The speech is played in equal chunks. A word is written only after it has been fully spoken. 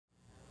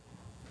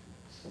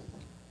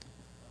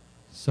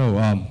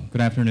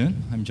Good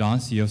afternoon. I'm John,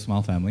 CEO of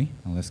Smile Family,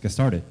 and let's get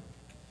started.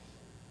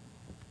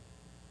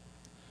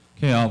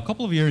 Okay, a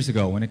couple of years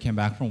ago, when I came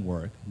back from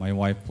work, my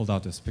wife pulled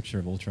out this picture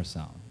of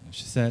ultrasound. And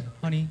she said,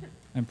 "Honey,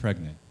 I'm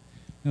pregnant."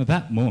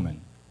 That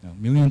moment, a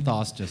million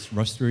thoughts just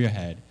rush through your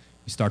head.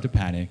 You start to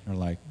panic. You're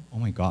like, "Oh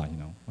my God,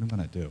 what am I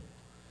gonna do?"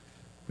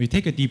 But you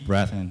take a deep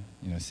breath and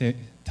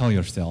tell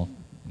yourself,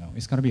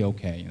 it's gonna be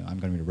okay. I'm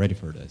gonna be ready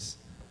for this.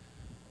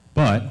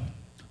 But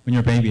when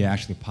your baby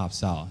actually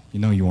pops out,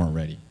 you weren't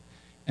ready.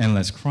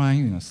 Endless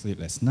crying,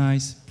 sleepless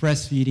nights,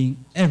 breastfeeding,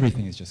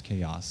 everything is just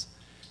chaos.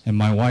 And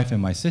my wife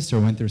and my sister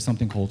went through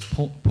something called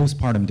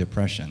postpartum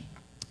depression,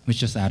 which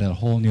just added a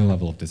whole new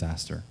level of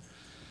disaster.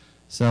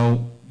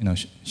 So,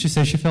 she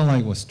said she felt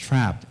like was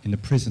trapped in the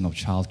prison of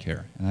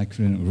childcare, and I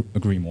couldn't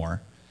agree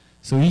more.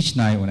 So each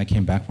night when I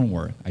came back from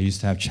work, I used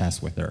to have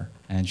chats with her,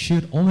 and she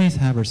would always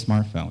have her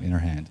smartphone in her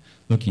hand,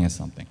 looking at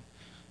something.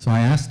 So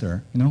I asked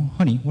her,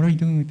 "Honey, what are you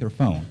doing with your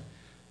phone?"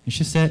 And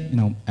she said,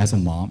 as a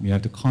mom, you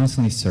have to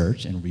constantly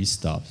search and read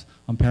stuff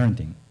on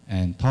parenting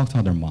and talk to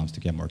other moms to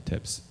get more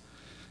tips.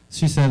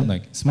 She said,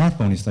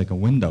 smartphone is like a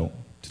window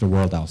to the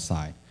world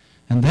outside.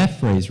 And that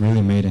phrase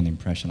really made an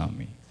impression on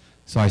me.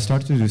 So I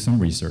started to do some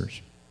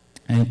research.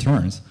 And it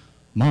turns,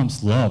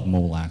 moms love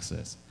mobile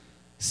access.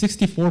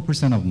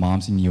 64% of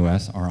moms in the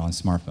US are on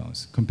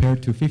smartphones,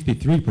 compared to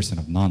 53%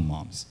 of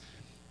non-moms.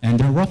 And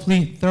there are roughly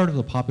a third of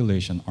the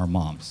population are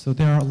moms. So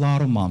there are a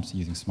lot of moms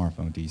using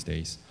smartphones these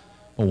days.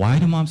 But why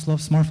do moms love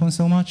smartphones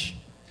so much?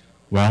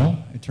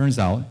 Well, it turns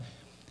out,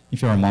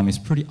 if you're a mom, it's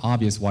pretty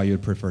obvious why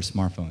you'd prefer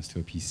smartphones to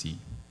a PC.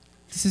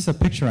 This is a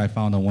picture I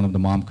found on one of the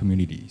mom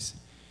communities.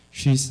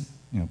 She's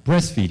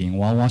breastfeeding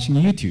while watching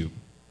YouTube.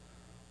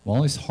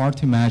 Well, it's hard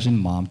to imagine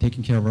mom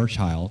taking care of her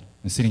child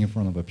and sitting in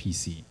front of a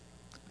PC.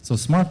 So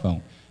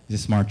smartphone is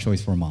a smart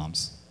choice for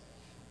moms.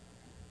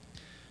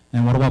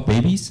 And what about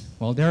babies?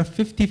 Well, there are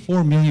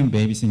 54 million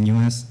babies in the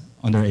US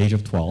under the age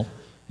of 12,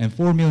 and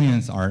 4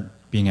 million are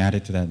being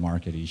added to that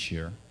market each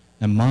year.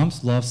 And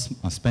moms love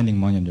spending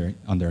money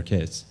on their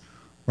kids.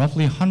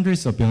 Roughly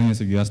hundreds of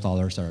billions of US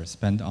dollars are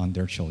spent on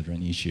their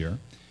children each year.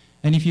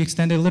 And if you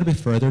extend it a little bit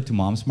further to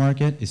mom's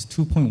market, it's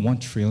 $2.1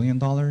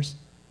 trillion.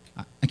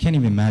 I can't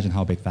even imagine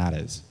how big that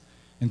is.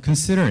 And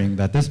considering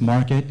that this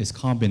market is a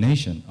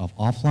combination of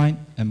offline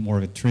and more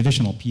of a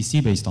traditional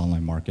PC-based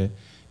online market,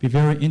 it'd be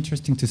very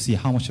interesting to see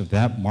how much of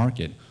that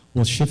market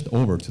will shift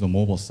over to the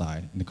mobile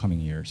side in the coming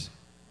years.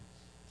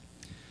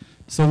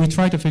 So we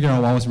tried to figure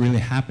out what was really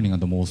happening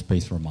on the mobile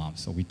space for moms.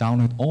 So we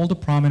downloaded all the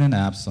prominent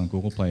apps on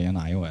Google Play and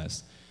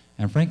iOS.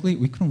 And frankly,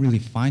 we couldn't really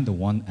find the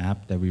one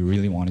app that we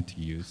really wanted to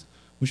use,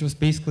 which was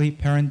basically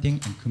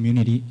parenting and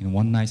community in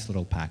one nice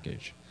little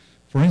package.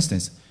 For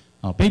instance,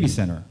 Baby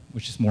Center,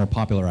 which is more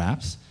popular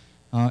apps,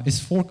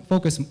 is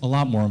focused a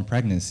lot more on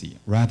pregnancy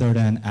rather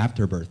than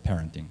after-birth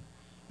parenting.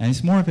 And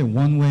it's more of a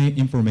one-way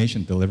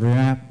information delivery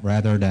app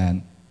rather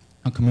than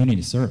a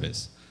community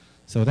service.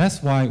 So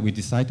that's why we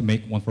decided to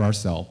make one for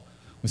ourselves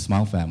with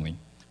Smile Family,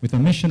 with a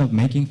mission of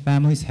making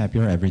families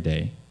happier every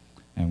day.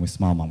 And with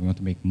Smile Mom, we want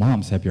to make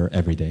moms happier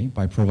every day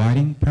by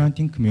providing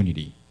parenting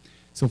community.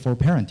 So for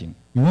parenting,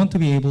 we want to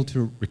be able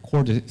to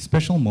record the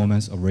special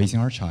moments of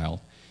raising our child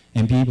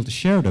and be able to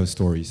share those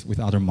stories with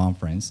other mom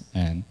friends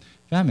and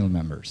family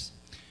members,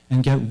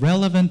 and get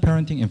relevant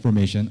parenting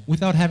information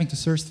without having to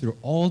search through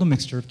all the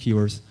mixture of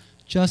keywords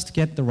just to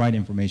get the right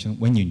information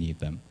when you need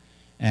them.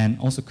 And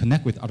also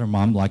connect with other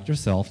moms like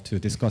yourself to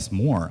discuss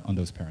more on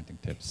those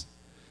parenting tips.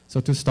 So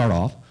to start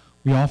off,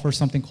 we offer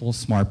something called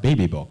Smart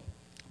Baby Book,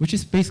 which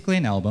is basically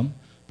an album,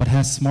 but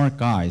has smart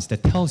guides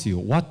that tells you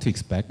what to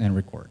expect and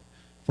record.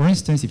 For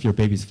instance, if your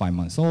baby is 5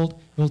 months old,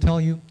 it will tell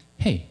you,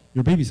 "Hey,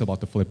 your baby's about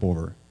to flip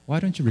over.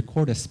 Why don't you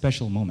record a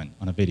special moment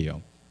on a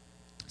video?"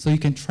 So you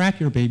can track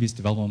your baby's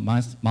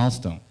development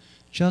milestone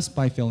just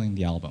by filling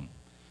the album.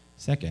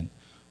 Second,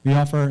 we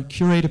offer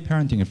curated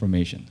parenting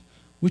information,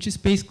 which is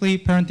basically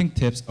parenting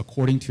tips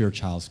according to your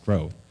child's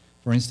growth.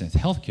 For instance,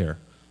 healthcare,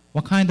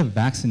 what kind of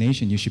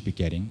vaccination you should be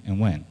getting and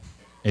when.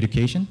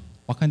 Education,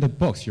 what kind of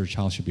books your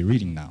child should be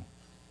reading now.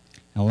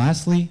 And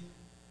lastly,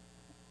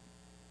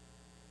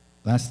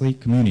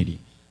 community.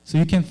 So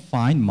you can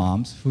find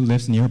moms who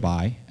live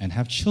nearby and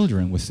have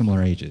children with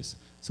similar ages.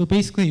 So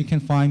basically, you can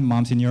find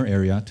moms in your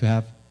area to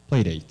have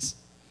play dates.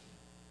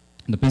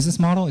 And the business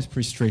model is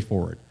pretty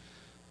straightforward.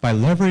 By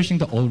leveraging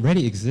the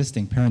already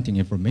existing parenting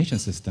information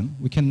system,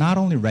 we can not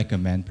only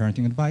recommend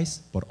parenting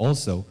advice, but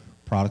also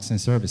products and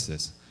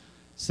services.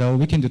 So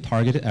we can do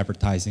targeted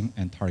advertising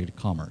and targeted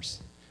commerce.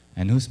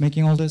 And who's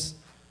making all this?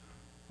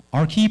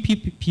 Our key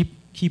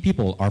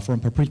people are from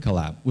Paprika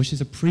Lab, which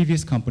is a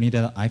previous company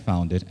that I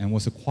founded and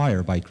was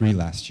acquired by Gree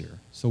last year.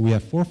 So we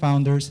have 4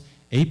 founders,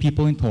 8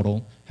 people in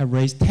total, have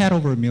raised tad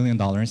over $1 million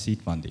in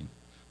seed funding.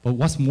 But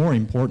what's more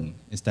important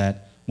is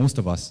that most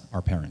of us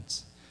are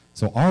parents.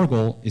 So our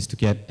goal is to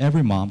get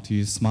every mom to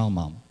use Smile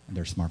Mom on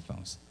their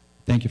smartphones.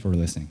 Thank you for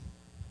listening.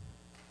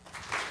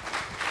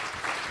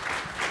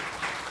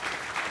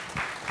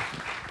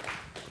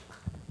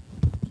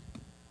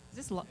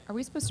 Are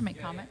we supposed to make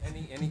comments?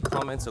 Any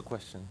comments or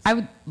questions? I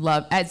would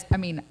love,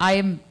 I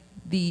am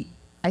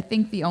I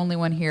think the only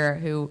one here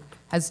who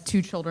has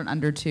 2 children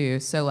under 2,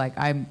 so like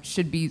I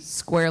should be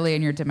squarely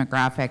in your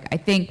demographic. I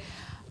think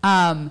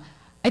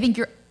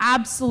you're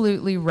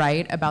absolutely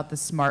right about the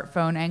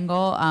smartphone angle.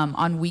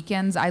 On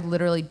weekends, I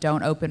literally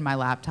don't open my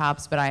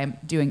laptops, but I am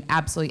doing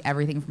absolutely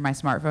everything from my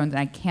smartphones, and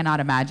I cannot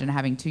imagine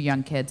having 2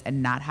 young kids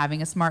and not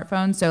having a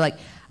smartphone. So like,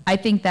 I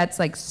think that's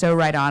like so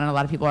right on, and a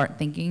lot of people aren't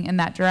thinking in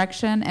that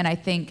direction. And I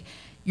think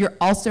you're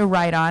also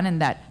right on in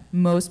that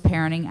most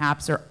parenting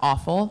apps are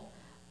awful.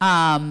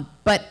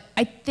 But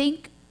I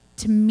think,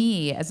 to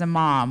me as a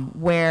mom,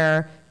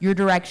 where your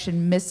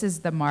direction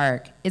misses the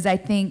mark is, I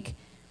think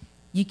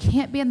you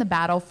can't be in the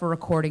battle for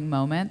recording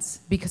moments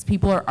because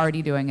people are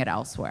already doing it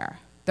elsewhere.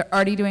 They're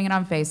already doing it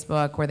on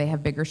Facebook where they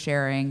have bigger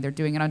sharing. They're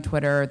doing it on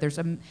Twitter.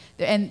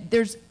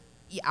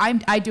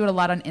 I do it a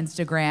lot on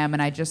Instagram,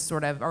 and I just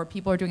sort of, or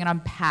people are doing it on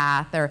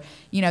Path, or,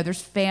 you know,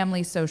 there's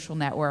family social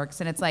networks,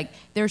 and it's like,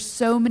 there's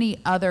so many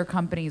other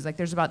companies, like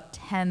there's about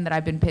 10 that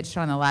I've been pitched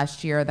on the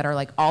last year that are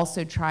like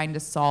also trying to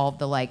solve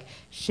the like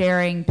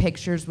sharing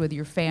pictures with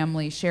your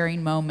family,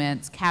 sharing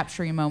moments,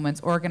 capturing moments,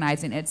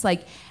 organizing. It's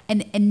like,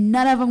 and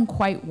none of them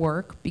quite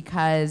work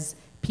because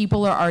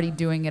people are already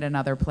doing it in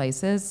other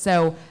places.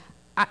 So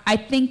I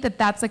think that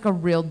that's like a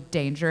real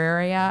danger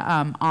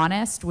area.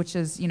 Honest, which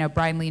is, you know,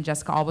 Brian Lee and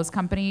Jessica Alba's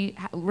company,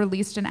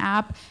 released an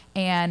app,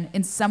 and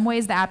in some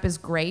ways the app is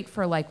great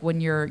for like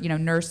when you're, you know,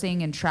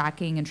 nursing and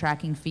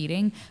tracking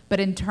feeding. But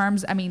in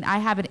terms, I mean, I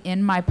have it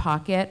in my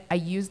pocket. I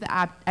use the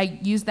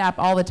app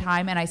all the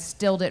time, and I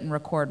still didn't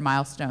record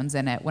milestones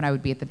in it when I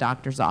would be at the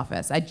doctor's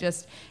office.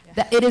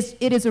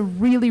 It is a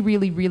really,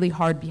 really, really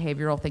hard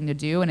behavioral thing to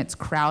do, and it's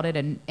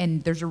crowded,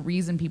 and there's a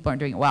reason people aren't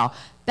doing it well.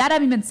 That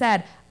having been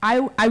said,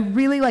 I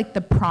really like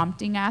the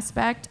prompting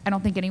aspect. I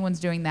don't think anyone's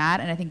doing that,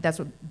 and I think that's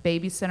what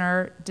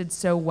Babysitter did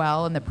so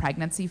well in the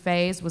pregnancy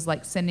phase, was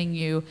like sending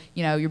you,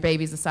 you know, your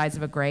baby's the size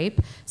of a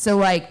grape. So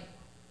like,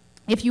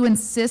 if you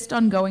insist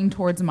on going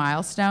towards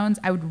milestones,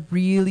 I would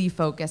really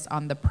focus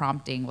on the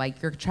prompting.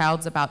 Like, your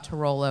child's about to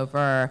roll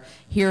over.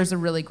 Here's a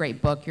really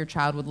great book your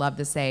child would love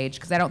this age.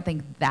 Because I don't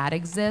think that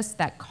exists,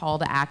 that call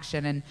to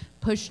action and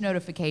push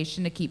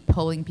notification to keep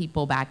pulling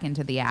people back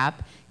into the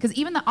app. Because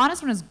even the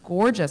Honest one is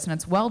gorgeous and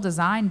it's well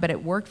designed, but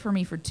it worked for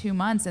me for 2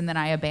 months and then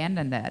I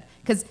abandoned it.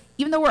 Because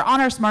even though we're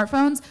on our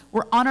smartphones,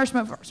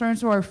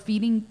 so we're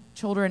feeding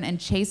children and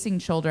chasing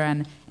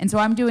children. And so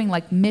I'm doing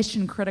like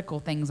mission critical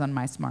things on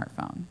my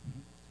smartphone.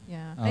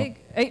 Yeah,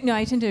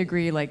 I tend to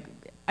agree. Like,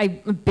 I'm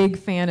a big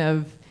fan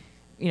of,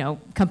 you know,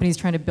 companies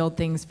trying to build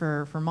things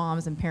for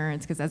moms and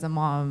parents, because as a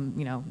mom,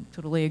 you know,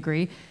 totally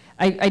agree.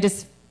 I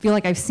just feel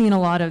like I've seen a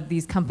lot of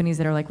these companies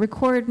that are like,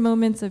 record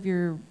moments of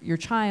your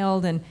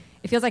child, and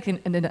it feels like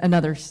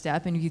another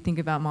step. And if you think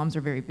about, moms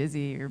are very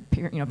busy, or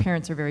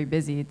parents are very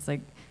busy. It's like,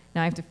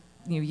 now I have to,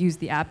 you know, use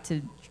the app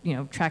to, you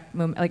know, track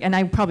like, and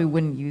I probably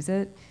wouldn't use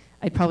it.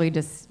 I'd probably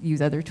just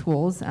use other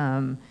tools.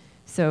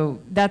 So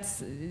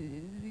that's,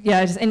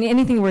 yeah, just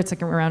anything where it's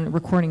like around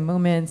recording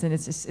moments, and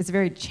it's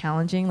very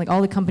challenging. Like,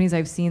 all the companies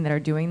I've seen that are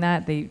doing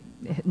that,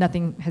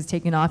 nothing has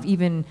taken off.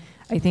 Even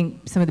I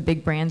think some of the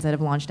big brands that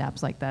have launched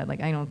apps like that,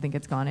 like, I don't think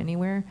it's gone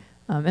anywhere.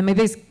 And my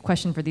biggest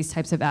question for these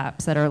types of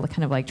apps that are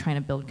kind of like trying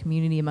to build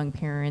community among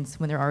parents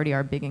when there already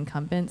are big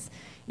incumbents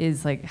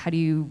is like, how do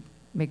you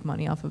make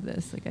money off of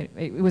this? Like,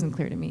 it wasn't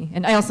clear to me.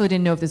 And I also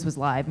didn't know if this was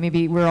live.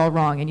 Maybe we're all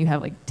wrong and you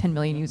have like 10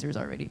 million users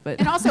already. But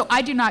and also,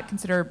 I do not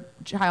consider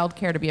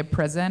childcare to be a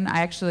prison.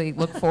 I actually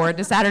look forward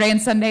to Saturday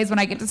and Sundays when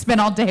I get to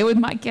spend all day with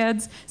my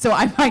kids. So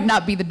I might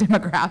not be the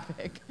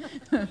demographic.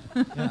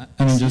 Yeah,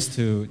 I mean, just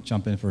to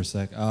jump in for a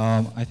sec,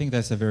 I think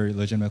that's a very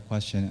legitimate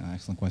question, an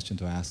excellent question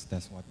to ask.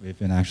 That's what we've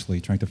been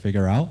actually trying to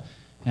figure out.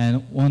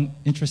 And one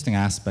interesting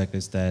aspect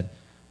is that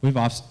we've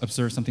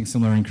observed something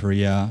similar in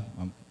Korea,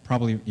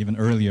 probably even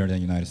earlier than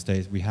the United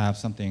States. We have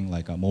something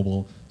like a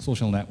mobile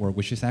social network,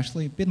 which is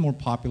actually a bit more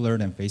popular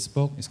than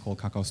Facebook. It's called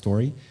Kakao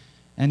Story.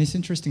 And it's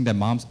interesting that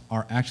moms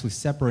are actually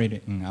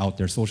separating out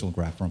their social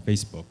graph from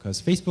Facebook,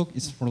 because Facebook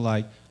is for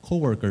like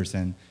coworkers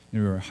and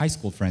your high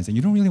school friends, and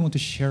you don't really want to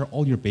share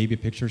all your baby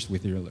pictures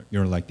with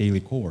your like daily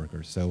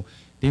coworkers. So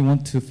they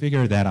want to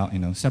figure that out, you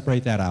know,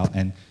 separate that out,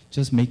 and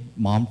just make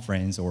mom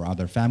friends or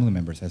other family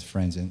members as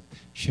friends and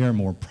share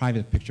more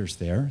private pictures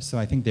there. So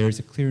I think there is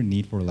a clear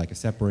need for like a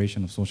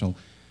separation of social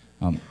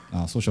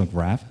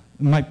graph.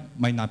 It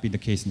might not be the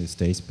case in the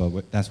States,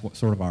 but that's what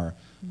sort of our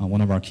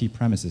one of our key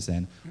premises.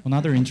 And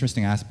another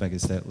interesting aspect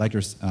is that, like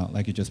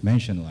you just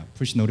mentioned, like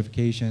push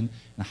notification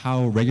and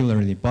how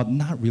regularly, but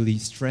not really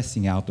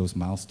stressing out those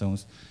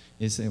milestones,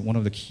 is one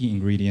of the key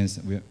ingredients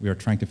we are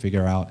trying to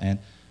figure out. And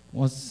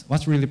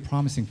what's really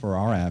promising for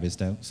our app is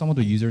that some of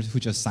the users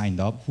who just signed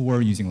up, who were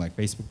using like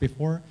Facebook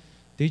before,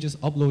 they just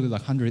uploaded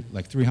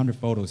like 300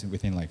 photos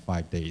within like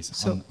 5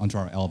 days onto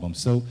our album.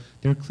 So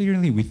they're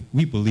clearly,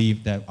 we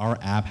believe that our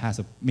app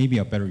has maybe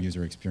a better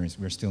user experience.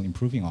 We're still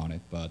improving on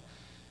it, but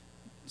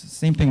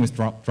same thing with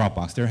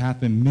Dropbox. There have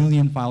been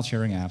million file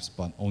sharing apps,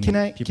 but only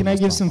Can I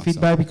give some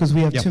feedback because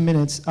we have Yep. 2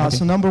 minutes? Okay.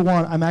 So number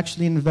one, I'm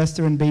actually an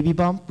investor in Baby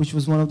Bump, which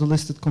was one of the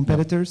listed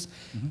competitors,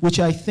 which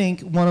I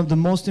think one of the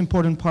most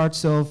important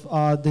parts of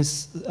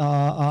this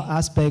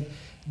aspect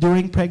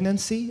during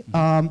pregnancy.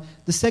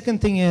 The second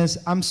thing is,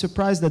 I'm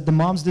surprised that the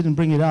moms didn't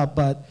bring it up,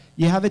 but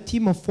you have a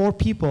team of 4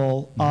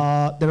 people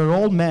that are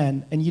all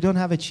men, and you don't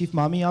have a chief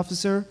mommy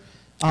officer.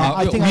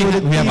 I think I would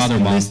at least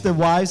enlist the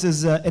wives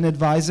as an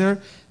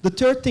advisor. The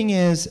third thing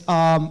is,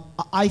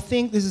 I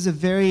think this is a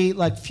very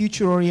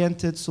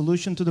future-oriented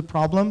solution to the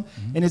problem,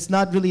 and it's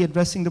not really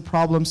addressing the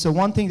problem. So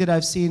one thing that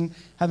I've seen,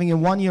 having a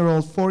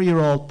 1-year-old,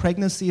 4-year-old,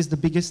 pregnancy is the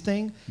biggest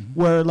thing,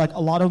 where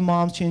a lot of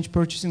moms change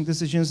purchasing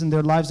decisions and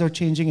their lives are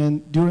changing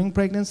and during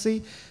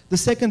pregnancy. The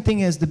second thing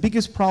is the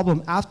biggest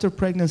problem after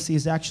pregnancy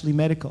is actually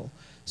medical.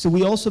 So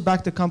we also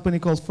backed a company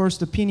called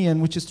First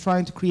Opinion, which is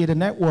trying to create a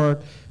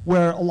network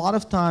where a lot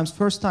of times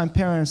first-time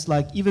parents,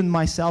 like even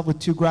myself with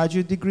 2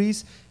 graduate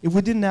degrees, if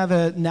we didn't have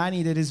a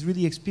nanny that is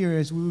really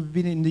experienced, we would have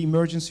been in the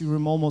emergency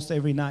room almost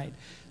every night.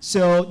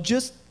 So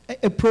just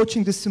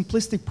approaching this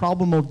simplistic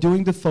problem of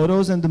doing the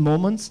photos and the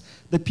moments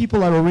that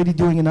people are already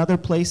doing in other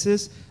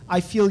places,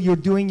 I feel you're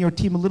doing your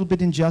team a little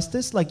bit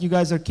injustice. Like, you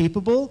guys are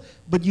capable,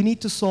 but you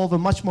need to solve a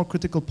much more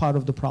critical part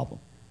of the problem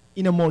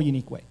in a more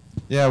unique way.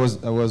 Yeah, I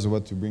was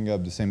about to bring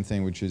up the same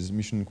thing, which is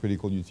mission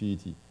critical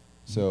utility.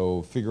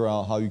 So figure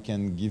out how you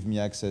can give me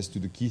access to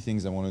the key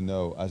things I want to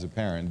know as a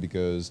parent,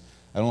 because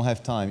I don't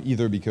have time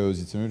either because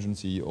it's an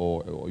emergency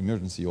or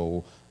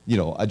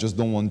I just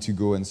don't want to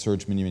go and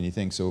search many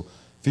things. So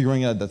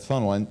figuring out that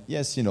funnel, and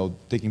yes,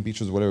 taking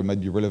pictures, whatever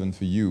might be relevant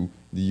for you.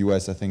 In the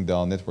US, I think there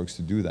are networks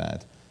to do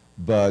that.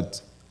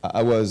 But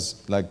I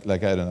was, like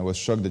Adam, I was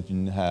shocked that you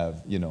didn't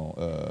have,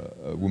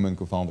 a woman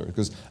co-founder.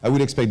 Because I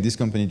would expect this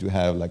company to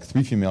have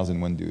 3 females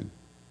and 1 dude.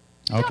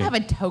 You don't have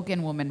a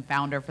token woman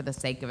founder for the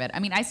sake of it. I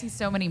mean, I see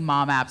so many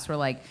mom apps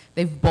where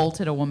they've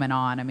bolted a woman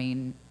on. I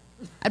mean,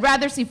 I'd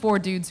rather see 4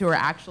 dudes who are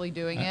actually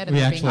doing it and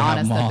being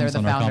honest that they're the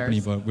on our founders.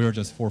 company, but we were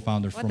just 4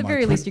 founders Well, from at the our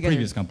very least, you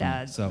previous guys are company.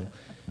 dads. So,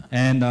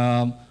 and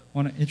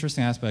one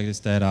interesting aspect is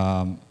that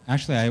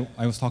actually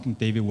I was talking to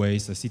David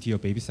Weiss, the CTO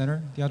of Baby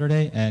Center, the other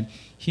day, and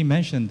he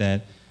mentioned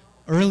that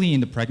early in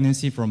the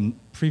pregnancy, from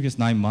previous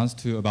 9 months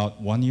to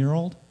about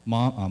 1-year-old,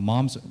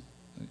 moms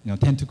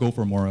tend to go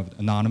for more of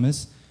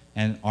anonymous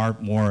and are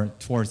more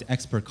towards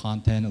expert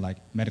content like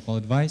medical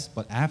advice.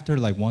 But after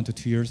 1 to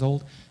 2 years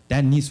old,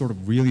 that need sort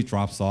of really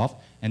drops off,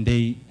 and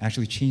they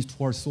actually change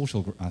towards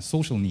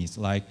social needs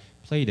like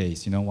play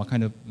days. What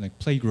kind of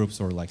play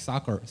groups or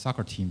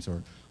soccer teams,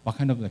 or what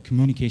kind of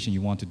communication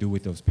you want to do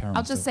with those parents.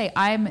 I'll just say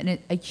I'm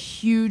a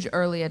huge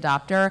early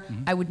adopter.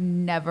 I would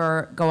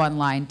never go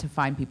online to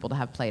find people to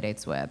have play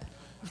dates with.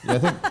 Yeah, I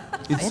think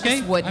it's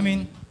Okay.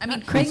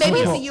 Maybe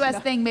it's a U.S.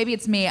 thing. Maybe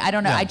it's me. I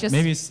don't know. Yeah,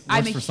 maybe it's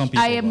works for some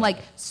people, I am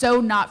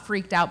so not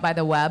freaked out by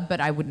the web,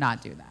 but I would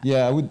not do that.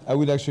 Yeah, I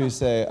would actually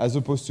say, as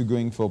opposed to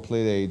going for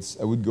play dates,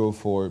 I would go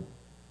for,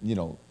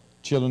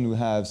 children who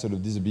have sort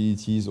of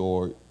disabilities,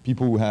 or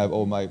people who have,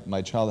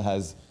 my child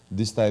has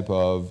this type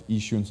of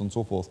issue and so on and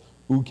so forth,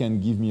 who can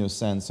give me a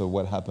sense of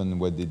what happened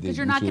and what they did. Because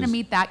you're not going to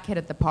meet that kid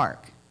at the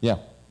park. Yeah,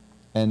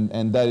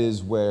 and that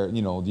is where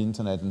the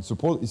internet and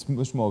support, it's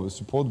much more of a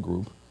support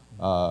group,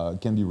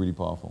 can be really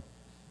powerful.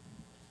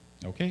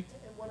 Okay.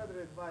 And one other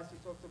advice, you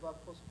talked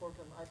about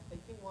postpartum. I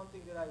think one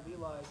thing that I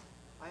realized,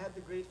 I had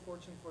the great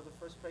fortune for the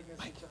first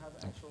pregnancy to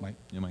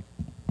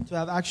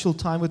have actual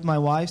time with my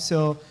wife.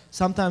 So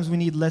sometimes we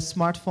need less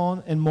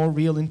smartphone and more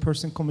real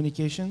in-person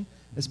communication,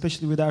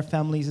 especially with our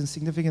families and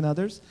significant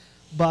others.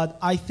 But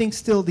I think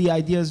still the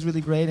idea is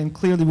really great, and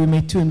clearly we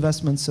made 2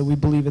 investments, so we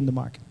believe in the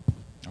market.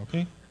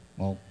 Okay.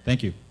 Well,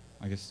 thank you.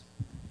 I guess.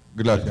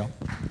 Good luck.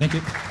 Thank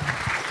you.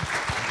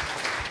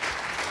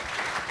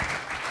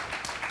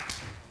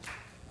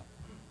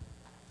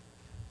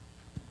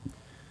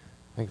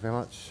 Thank you very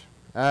much.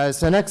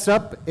 So next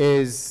up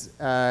is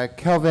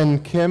Kelvin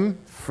Kim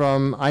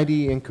from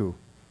ID Inku.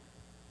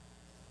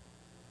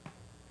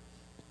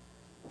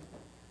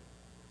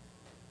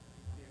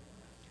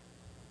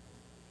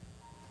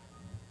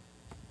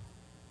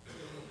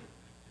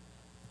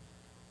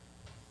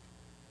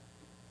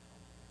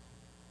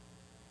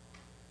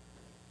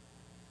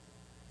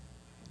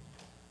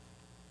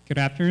 Good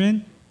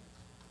afternoon.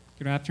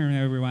 Good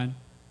afternoon, everyone.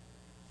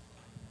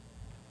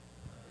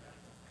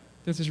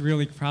 This is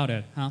really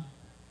crowded, huh?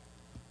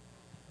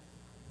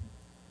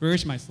 Where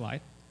is my slide?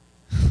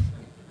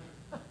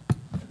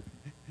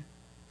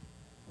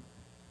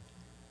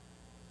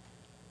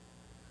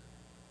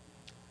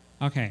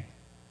 Okay.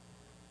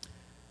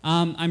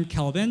 I'm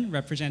Kelvin,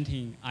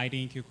 representing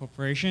ID&Q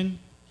Corporation,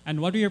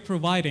 and what we are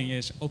providing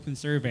is Open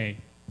Survey,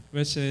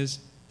 which is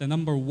the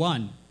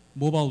 #1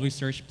 mobile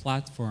research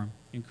platform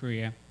in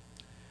Korea.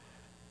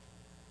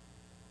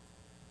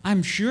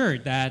 I'm sure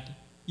that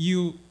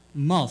you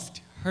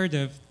must heard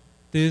of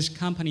these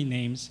company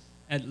names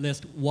at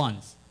least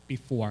once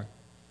before.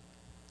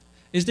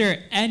 Is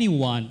there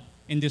anyone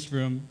in this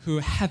room who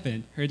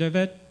haven't heard of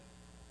it?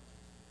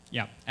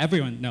 Yeah,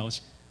 everyone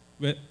knows.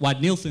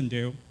 what Nielsen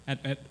do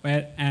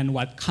and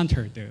what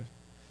Kantar do.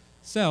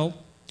 So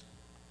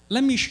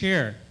let me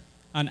share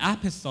an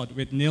episode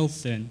with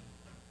Nielsen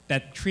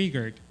that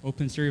triggered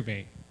Open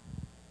Survey.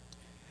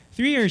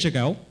 3 years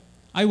ago,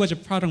 I was a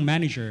product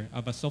manager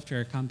of a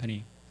software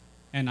company,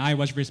 and I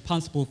was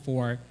responsible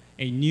for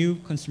a new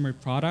consumer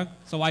product,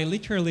 so I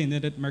literally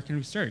needed market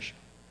research.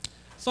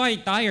 So I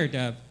hired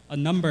a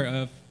number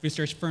of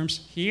research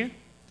firms here,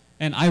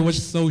 and I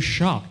was so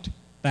shocked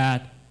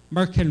that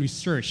market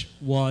research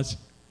was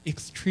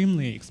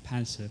extremely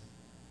expensive.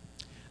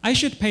 I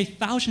should pay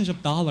thousands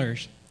of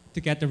dollars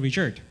to get the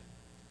result.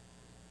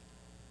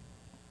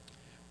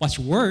 What's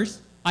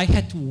worse, I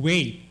had to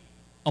wait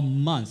a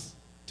month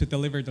to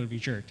deliver the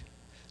result.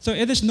 So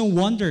it is no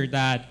wonder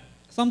that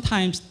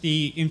sometimes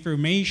the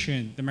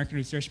information the market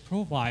research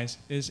provides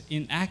is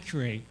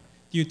inaccurate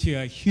due to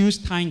a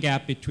huge time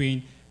gap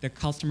between the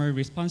customer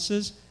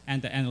responses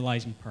and the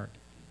analyzing part.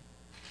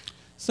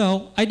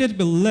 So I did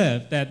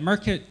believe that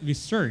market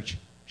research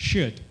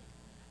should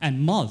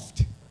and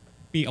must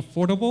be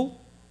affordable,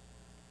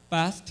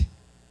 fast,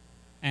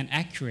 and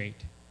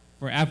accurate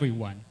for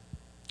everyone.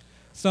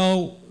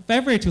 So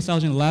February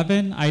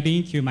 2011,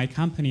 IDEQ, my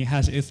company,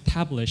 has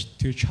established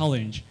to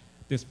challenge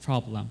this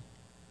problem.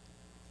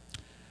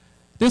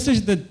 This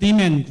is the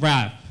demand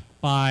graph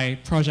by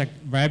project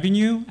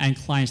revenue and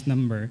clients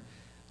number.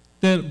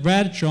 The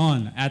red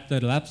drawn at the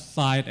left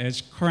side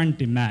is current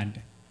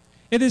demand.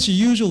 It is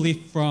usually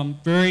from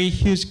very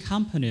huge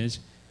companies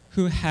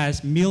who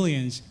has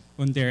millions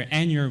on their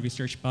annual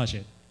research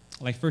budget,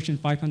 like Fortune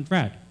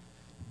 500.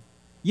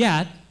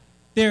 Yet,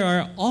 there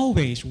are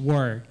always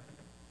were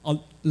a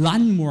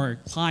lot more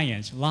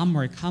clients, a lot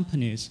more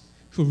companies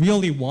who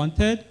really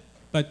wanted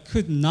but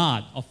could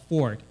not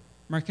afford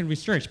market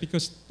research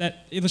because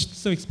it was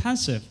so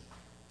expensive.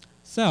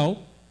 So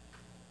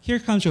here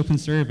comes Open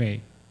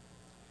Survey.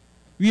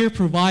 We are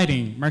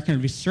providing market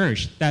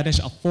research that is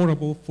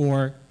affordable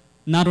for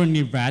not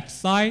only red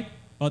side,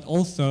 but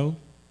also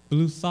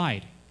blue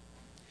side.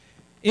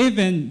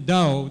 Even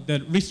though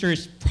the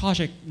research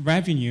project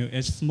revenue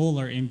is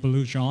smaller in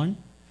blue zone,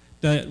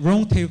 the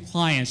long tail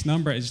clients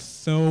number is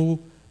so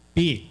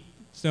big.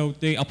 So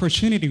the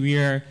opportunity we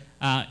are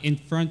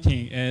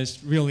confronting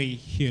is really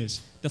huge.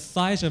 The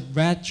size of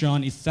red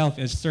zone itself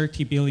is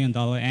 $30 billion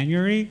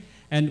annually,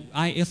 and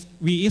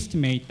we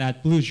estimate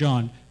that blue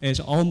zone is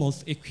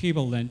almost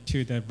equivalent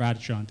to the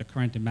red zone, the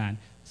current demand.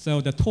 So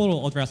the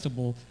total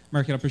addressable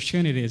market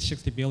opportunity is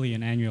 60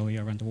 billion annually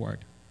around the world.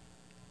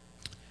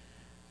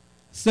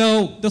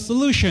 So the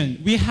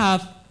solution, we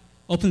have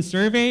Open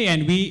Survey,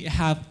 and we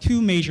have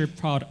two major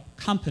product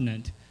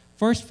components.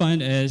 First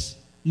one is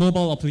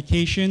mobile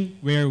application,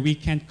 where we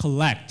can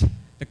collect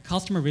the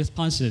customer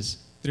responses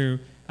through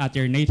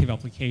their native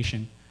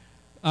application.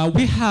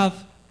 We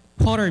have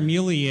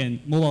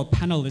 250,000 mobile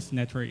panelist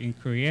network in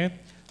Korea.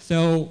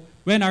 So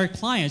when our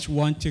clients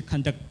want to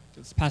conduct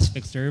a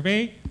specific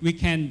survey, we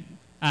can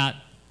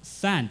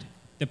send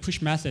the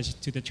push message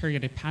to the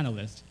targeted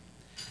panelists.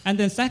 And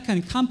the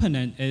second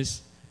component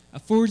is a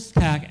full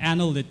stack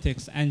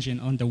analytics engine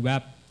on the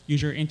web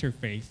user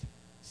interface.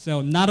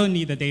 So not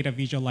only the data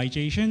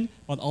visualization,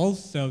 but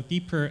also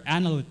deeper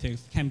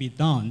analytics can be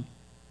done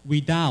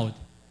without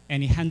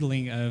any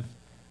handling of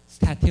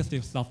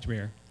statistics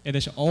software. It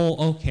is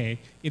all okay.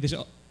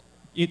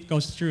 It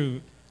goes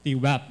through the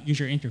web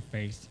user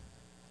interface.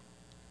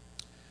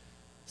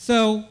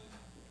 So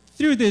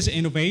through these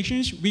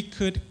innovations, we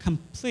could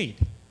complete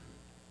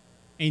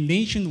a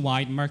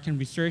nationwide market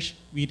research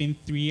within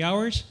 3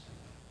 hours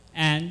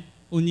and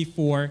only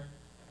for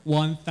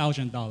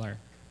 $1,000.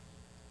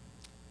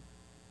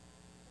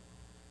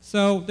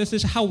 So this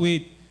is how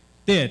we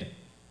did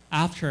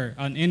after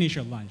an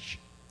initial launch.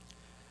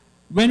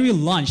 When we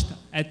launched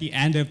at the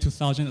end of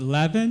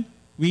 2011,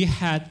 we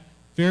had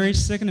very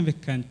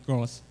significant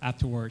growth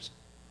afterwards.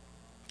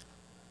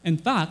 In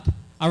fact,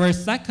 our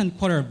second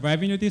quarter of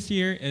revenue this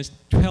year is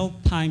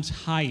 12 times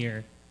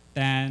higher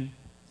than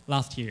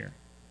last year.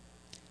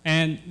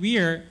 And we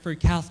are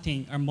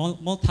forecasting a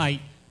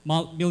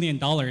multi-million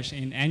dollars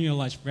in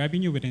annualized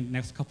revenue within the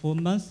next couple of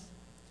months.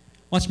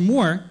 What's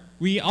more,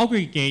 we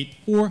aggregate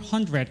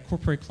 400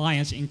 corporate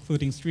clients,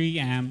 including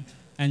 3M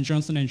and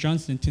Johnson &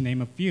 Johnson, to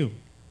name a few.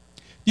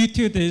 Due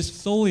to this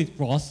solid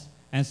growth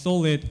and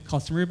solid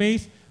customer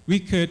base, we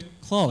could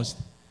close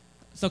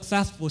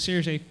successful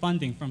Series A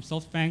funding from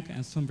SoftBank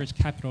and Stonebridge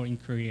Capital in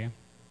Korea.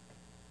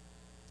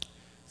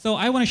 So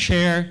I want to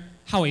share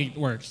how it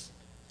works.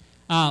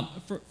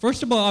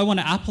 First of all, I want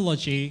to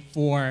apologize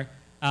for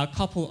a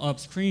couple of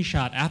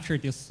screenshots after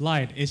this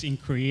slide is in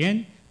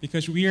Korean,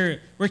 because we are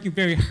working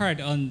very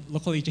hard on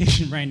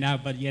localization right now,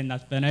 but yet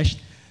not finished.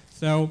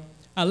 So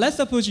let's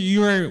suppose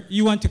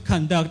you want to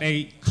conduct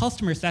a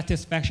customer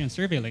satisfaction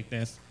survey like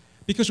this.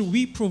 Because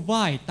we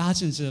provide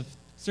dozens of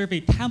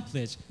survey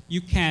templates,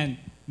 you can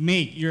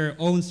make your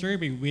own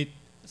survey with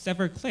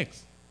several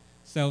clicks.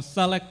 So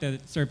select the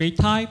survey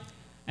type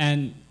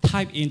and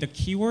type in the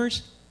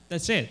keywords.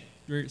 That's it.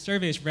 Your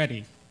survey is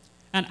ready.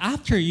 And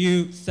after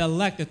you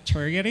select the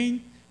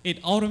targeting,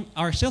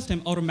 our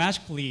system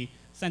automatically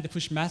send the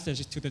push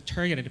message to the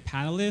targeted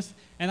panelists,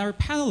 and our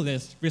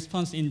panelists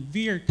respond in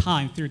real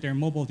time through their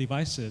mobile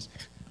devices.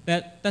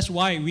 That's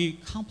why we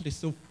accomplish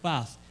so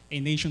fast a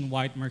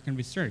nationwide market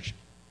research.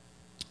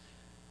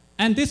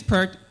 And this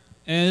part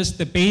is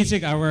the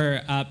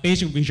our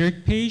basic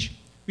research page.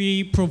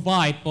 We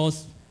provide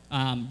both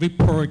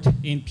report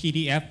in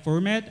PDF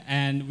format,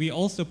 and we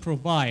also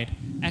provide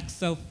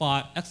Excel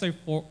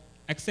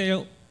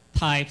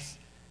types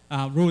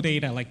raw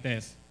data like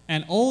this.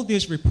 And all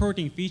these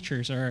reporting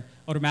features are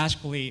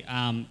automatically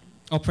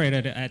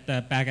operated at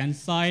the backend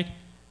side.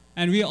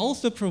 And we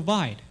also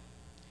provide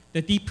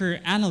the deeper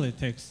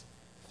analytics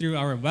through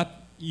our web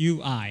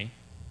UI,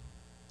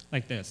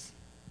 like this.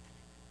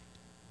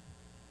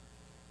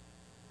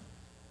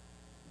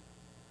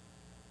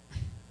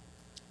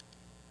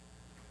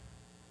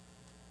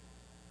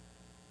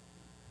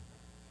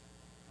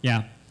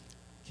 Yeah,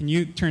 can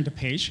you turn the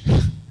page?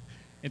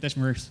 It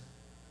doesn't work.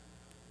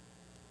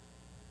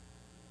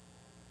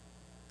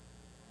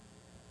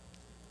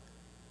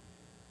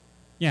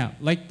 Yeah,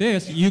 like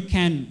this, you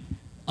can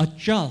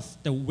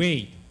adjust the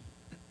weight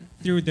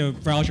through the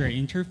browser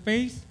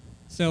interface.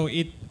 So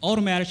it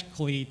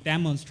automatically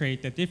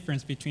demonstrates the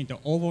difference between the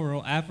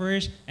overall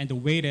average and the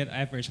weighted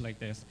average like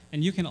this.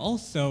 And you can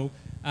also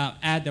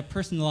add a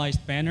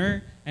personalized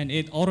banner, and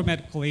it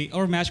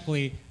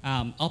automatically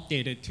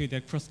update it to the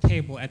cross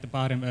table at the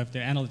bottom of the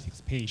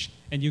analytics page.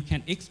 And you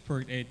can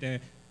export it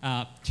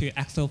to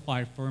Excel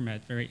file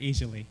format very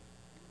easily.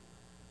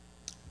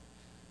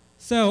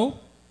 So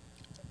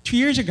 2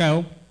 years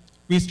ago,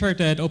 we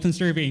started Open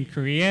Survey in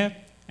Korea,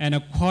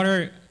 and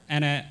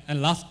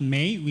last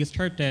May, we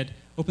started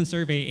Open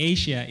Survey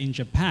Asia in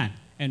Japan,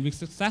 and we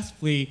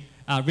successfully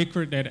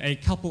recruited a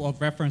couple of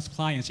reference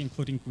clients,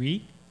 including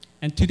Greek.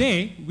 And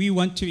today, we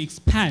want to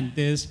expand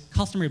this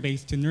customer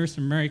base to North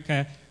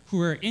America who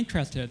are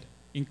interested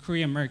in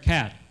Korean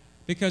market,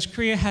 because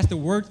Korea has the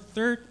world's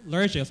third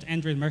largest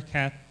Android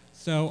market,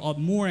 so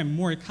more and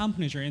more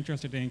companies are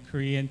interested in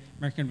Korean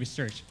market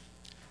research.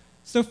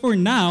 So for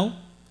now,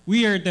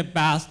 we are the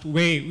best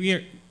way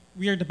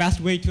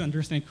to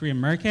understand Korean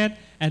market,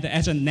 and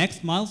as a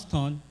next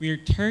milestone, we are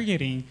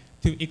targeting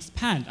to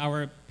expand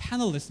our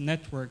panelist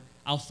network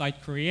outside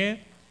Korea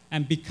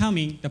and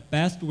becoming the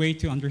best way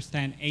to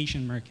understand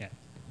Asian market.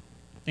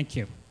 Thank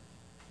you.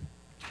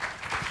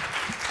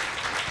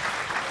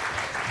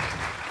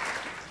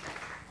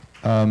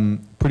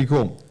 Pretty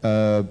cool.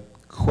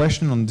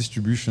 Question on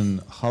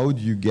distribution, how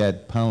do you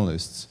get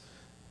panelists?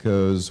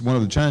 Because one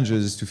of the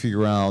challenges is to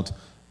figure out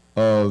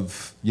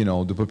of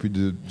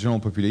the general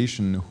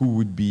population who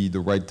would be the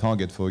right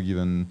target for a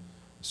given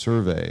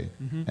survey.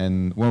 Mm-hmm.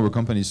 And one of our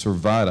companies,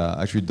 Survada,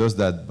 actually does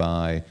that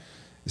by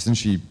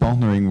essentially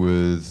partnering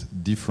with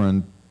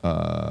different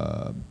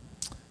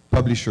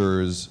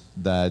publishers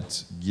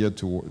that gear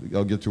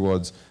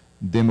towards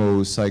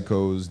demos,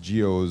 psychos,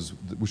 geos,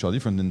 which are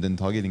different, and then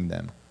targeting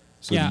them.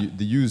 So yeah.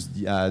 They use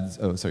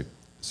the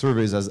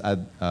surveys as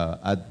ad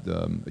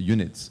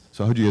units.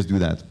 So how do you guys do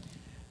that?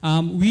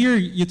 We are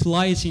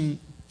utilizing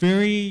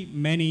very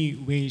many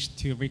ways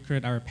to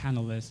recruit our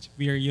panelists.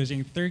 We are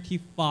using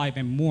 35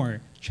 and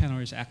more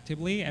channels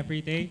actively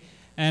every day.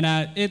 And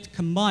it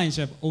combines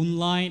of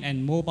online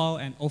and mobile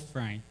and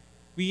offline.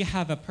 We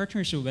have a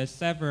partnership with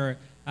several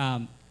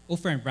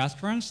offline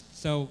restaurants.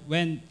 So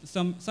when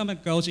someone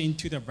goes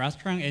into the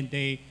restaurant and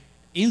they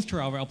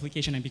install our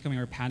application and becoming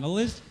our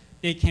panelist,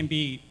 they can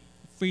be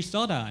free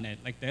soda on it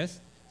like this.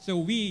 So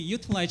we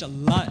utilize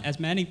as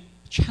many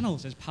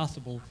channels as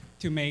possible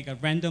to make a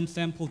random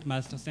sample,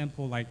 master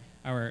sample, like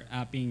our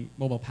being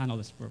mobile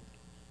panelist group.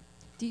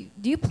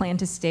 Do you plan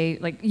to stay,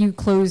 like you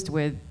closed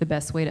with the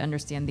best way to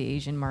understand the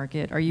Asian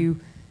market? Are you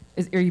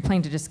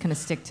planning to just kind of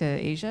stick to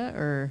Asia,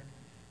 or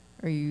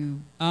are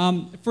you?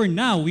 For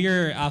now,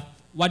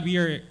 what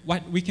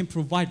we can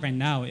provide right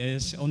now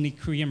is only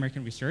Korean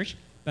American research.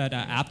 But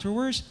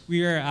afterwards,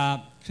 we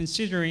are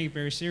considering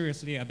very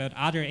seriously about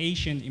other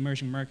Asian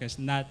emerging markets,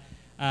 not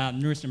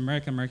North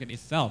American market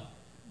itself.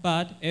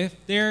 But if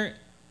there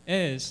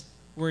is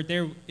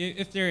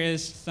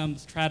some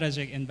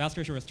strategic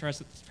investors or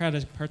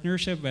strategic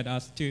partnership with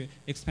us to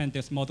expand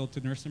this model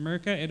to North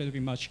America, it would be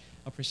much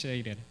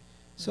appreciated.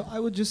 So I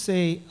would just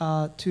say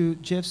to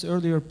Jeff's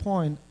earlier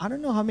point, I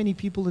don't know how many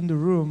people in the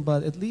room,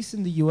 but at least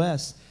in the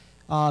US,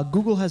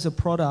 Google has a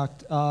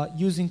product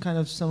using kind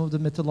of some of the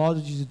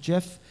methodologies that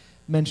Jeff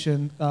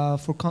mentioned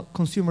for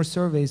consumer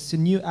surveys. It's a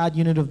new ad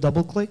unit of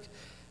DoubleClick.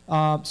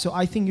 So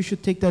I think you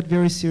should take that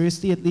very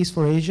seriously, at least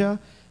for Asia.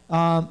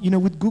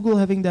 With Google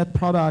having that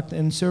product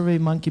and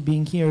SurveyMonkey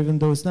being here, even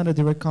though it's not a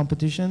direct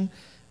competition,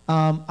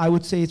 I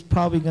would say it's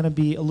probably going to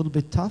be a little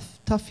bit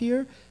tough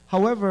here.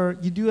 However,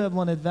 you do have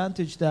one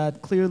advantage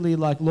that clearly,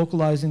 like,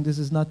 localizing this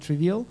is not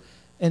trivial.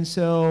 And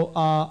so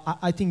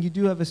I think you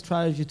do have a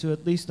strategy to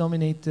at least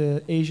dominate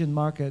the Asian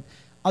market.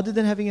 Other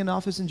than having an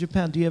office in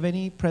Japan, do you have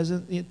any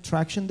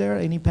traction there,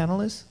 any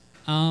panelists?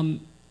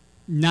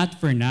 Not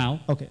for now.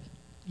 Okay.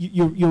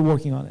 You're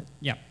working on it?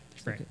 Yeah,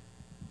 that's right. Okay.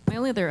 My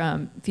only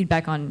other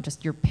feedback on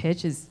just your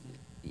pitch is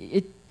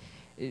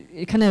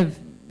it kind of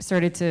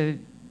started to,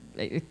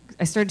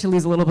 I started to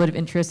lose a little bit of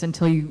interest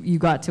until you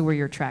got to where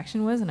your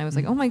traction was, and I was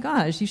like, oh my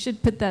gosh, you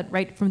should put that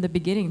right from the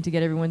beginning to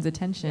get everyone's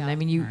attention. Yeah. I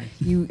mean,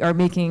 you are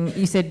making,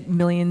 you said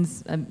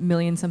millions, a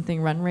million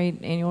something run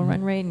rate, annual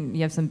run rate, and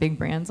you have some big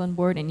brands on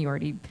board, and you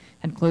already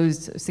had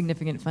closed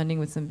significant funding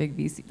with some big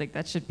VC. Like,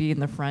 that should be in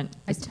the front.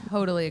 I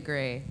totally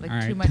agree. Like, All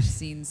right. too much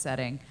scene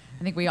setting.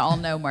 I think we all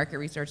know market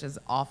research is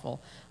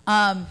awful.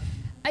 I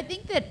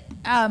think that,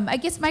 I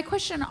guess my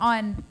question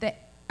on the,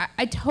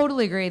 I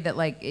totally agree that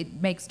like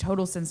it makes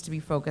total sense to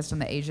be focused on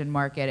the Asian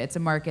market. It's a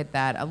market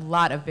that a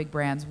lot of big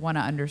brands want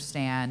to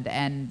understand,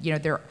 and you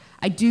know,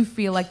 I do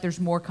feel like there's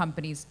more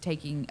companies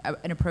taking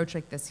an approach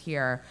like this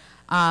here.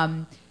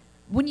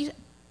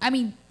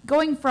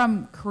 Going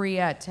from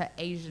Korea to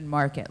Asian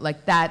market,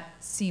 like that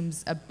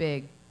seems a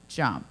big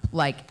jump.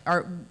 Like,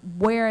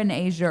 where in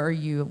Asia are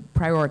you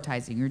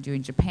prioritizing? You're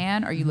doing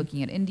Japan? Are you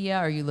looking at India?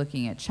 Are you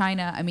looking at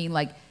China? I mean,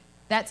 like,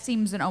 that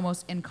seems an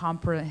almost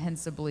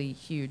incomprehensibly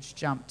huge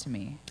jump to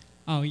me.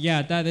 Oh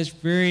yeah, that is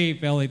very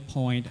valid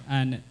point,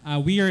 and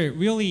we are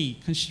really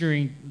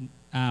considering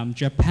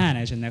Japan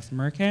as the next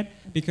market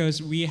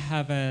because we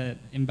have an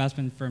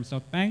investment from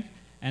SoftBank,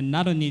 and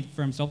not only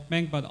from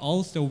SoftBank, but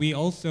also we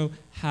also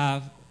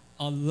have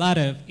a lot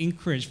of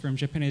inquiries from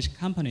Japanese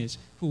companies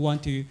who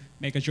want to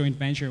make a joint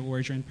venture or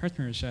a joint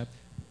partnership,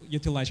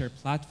 utilize our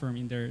platform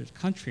in their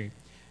country.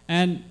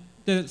 And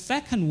the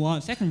second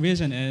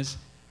reason is,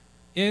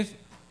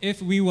 if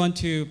we want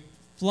to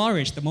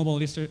flourish the mobile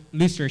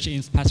research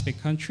in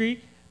specific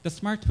country, the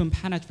smartphone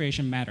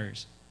penetration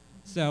matters.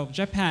 So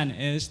Japan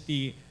is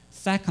the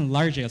second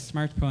largest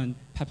smartphone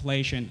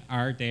population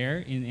are there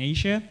in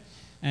Asia,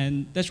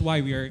 and that's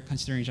why we are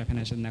considering Japan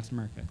as the next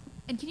market.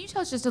 And can you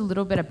tell us just a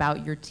little bit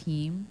about your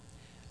team?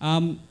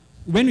 When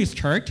we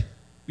start,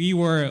 we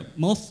were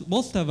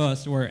most of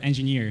us were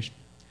engineers,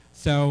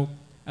 so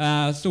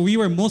we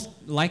were most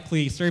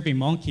likely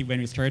SurveyMonkey when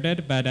we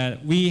started, but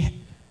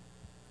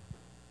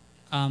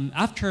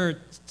after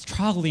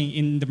struggling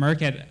in the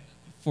market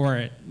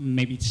for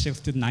maybe 6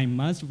 to 9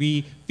 months,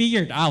 we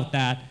figured out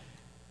that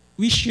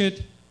we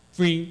should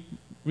bring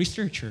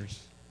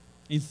researchers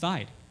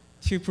inside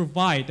to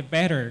provide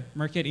better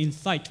market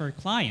insight to our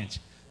clients.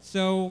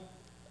 So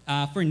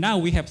for now,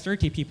 we have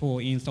 30 people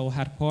in Seoul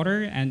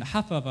headquarters, and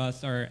half of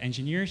us are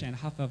engineers, and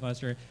half of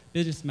us are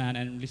businessmen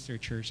and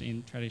researchers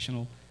in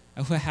traditional,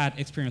 who had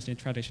experience in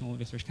traditional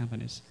research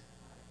companies.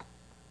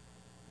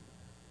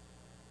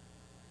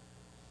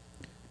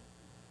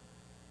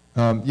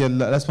 Yeah,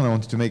 last one I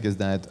wanted to make is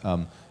that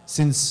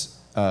since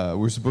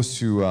we're supposed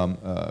to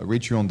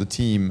rate you on the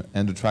team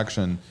and the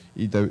traction,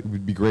 it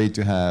would be great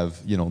to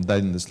have that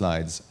in the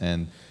slides,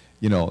 and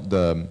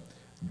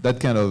that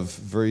kind of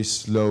very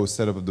slow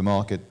setup of the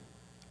market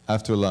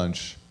after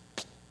lunch,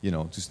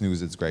 to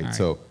snooze, it's great. Right.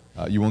 So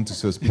you want to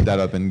sort of speed that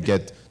up and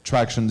get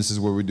traction. This is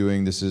what we're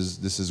doing. This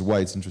is why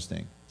it's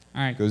interesting.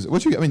 All right. Because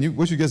what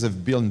you guys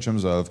have built in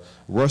terms of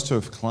roster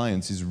of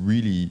clients is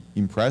really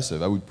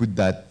impressive. I would put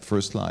that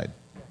first slide.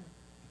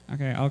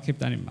 Okay, I'll keep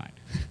that in mind.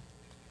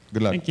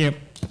 Good luck. Thank you.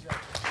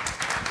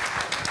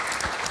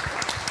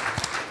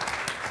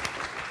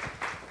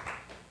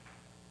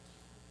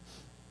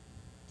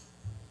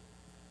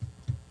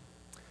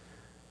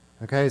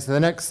 Okay, so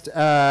the next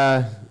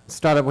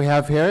startup we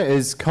have here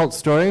is Cult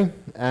Story,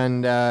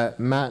 and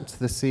Matt,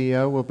 the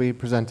CEO, will be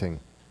presenting.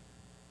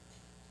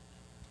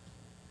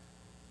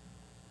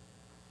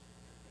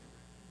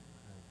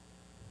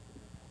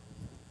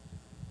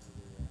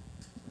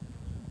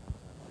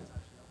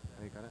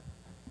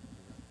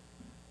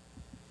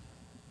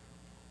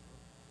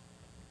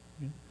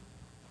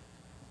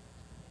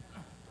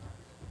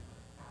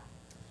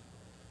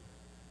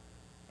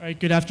 All right,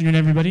 good afternoon,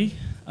 everybody.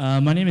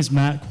 My name is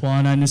Matt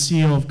Kwan. I'm the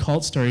CEO of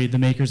Cult Story, the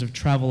makers of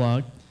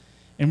Travelog.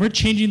 And we're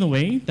changing the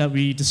way that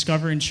we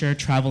discover and share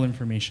travel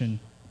information.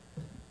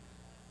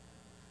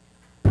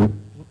 Whoops,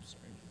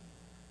 sorry.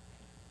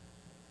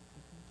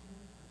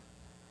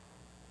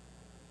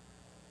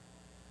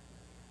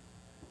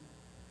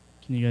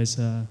 Can you guys...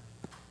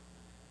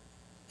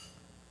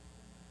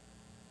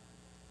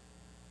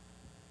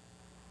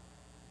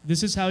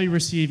 This is how we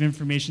receive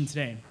information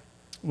today.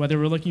 Whether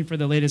we're looking for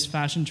the latest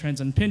fashion trends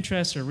on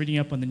Pinterest or reading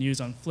up on the news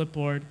on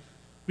Flipboard,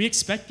 we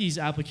expect these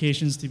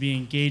applications to be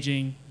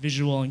engaging,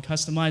 visual, and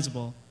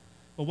customizable.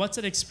 But what's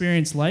that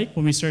experience like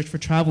when we search for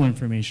travel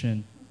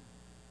information?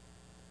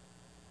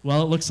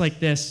 Well, it looks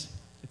like this.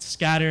 It's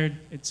scattered,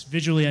 it's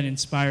visually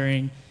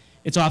uninspiring,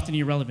 it's often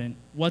irrelevant.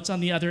 What's on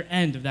the other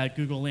end of that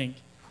Google link?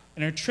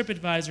 And our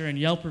TripAdvisor and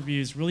Yelp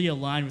reviews really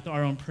align with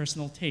our own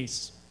personal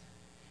tastes.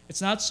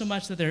 It's not so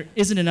much that there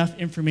isn't enough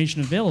information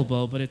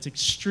available, but it's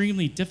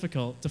extremely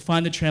difficult to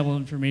find the travel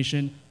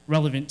information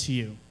relevant to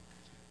you.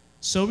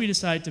 So we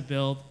decided to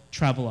build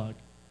Travelog,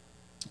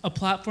 a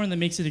platform that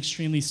makes it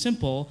extremely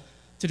simple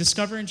to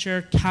discover and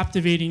share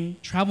captivating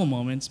travel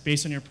moments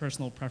based on your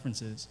personal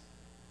preferences.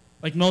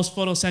 Like most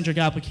photo-centric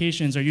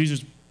applications, our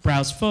users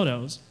browse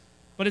photos,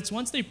 but it's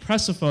once they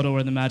press a photo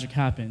where the magic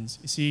happens.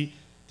 You see,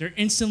 they're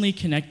instantly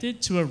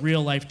connected to a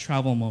real-life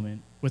travel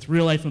moment. with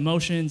real life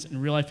emotions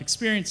and real life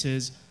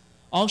experiences,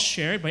 all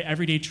shared by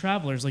everyday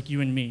travelers like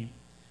you and me.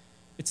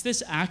 It's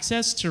this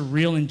access to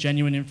real and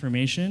genuine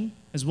information,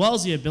 as well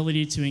as the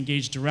ability to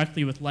engage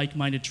directly with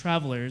like-minded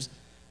travelers,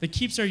 that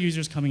keeps our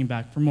users coming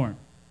back for more.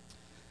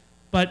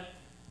 But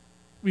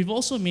we've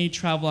also made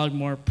Travelog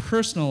more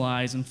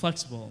personalized and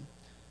flexible.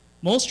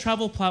 Most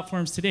travel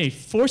platforms today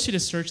force you to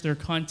search their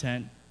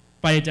content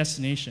by a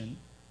destination.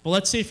 But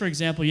let's say, for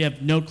example, you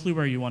have no clue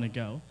where you want to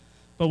go.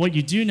 But what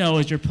you do know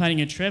is you're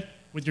planning a trip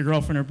with your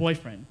girlfriend or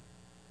boyfriend.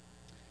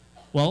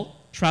 Well,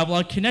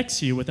 Travelog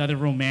connects you with other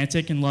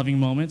romantic and loving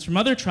moments from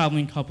other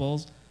traveling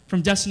couples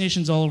from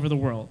destinations all over the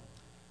world.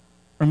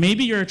 Or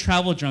maybe you're a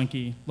travel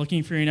junkie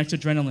looking for your next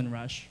adrenaline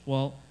rush.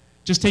 Well,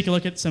 just take a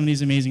look at some of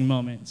these amazing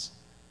moments.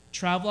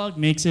 Travelog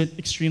makes it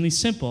extremely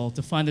simple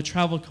to find the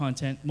travel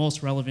content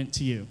most relevant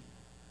to you.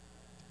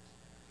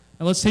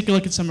 Now let's take a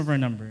look at some of our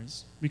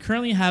numbers. We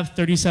currently have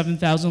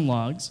 37,000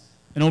 logs,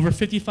 and over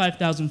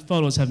 55,000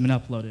 photos have been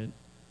uploaded.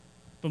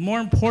 But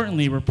more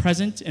importantly, we're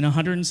present in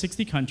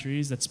 160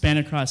 countries that span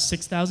across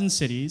 6,000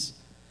 cities.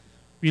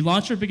 We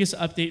launched our biggest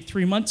update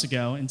 3 months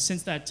ago, and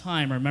since that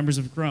time, our members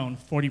have grown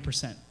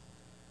 40%.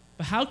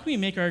 But how can we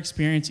make our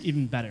experience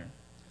even better?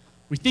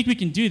 We think we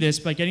can do this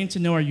by getting to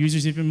know our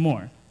users even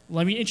more.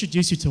 Let me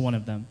introduce you to one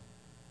of them.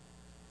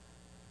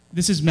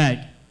 This is Meg.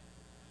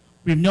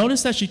 We've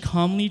noticed that she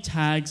commonly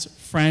tags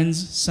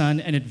friends, son,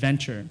 and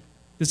adventure.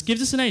 This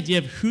gives us an idea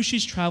of who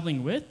she's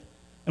traveling with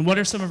and what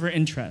are some of her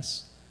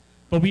interests.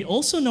 But we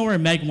also know where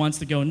Meg wants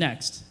to go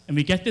next, and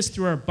we get this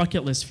through our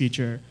bucket list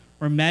feature,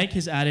 where Meg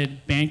has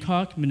added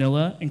Bangkok,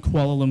 Manila, and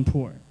Kuala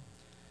Lumpur.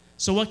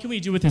 So what can we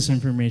do with this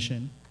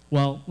information?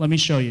 Well, let me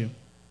show you.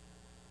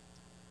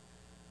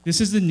 This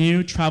is the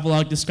new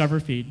Travelog Discover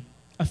feed,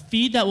 a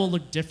feed that will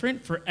look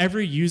different for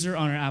every user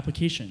on our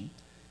application.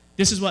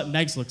 This is what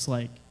Meg's looks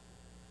like.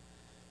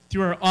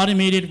 Through our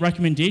automated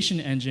recommendation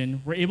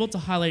engine, we're able to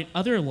highlight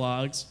other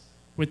logs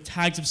with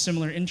tags of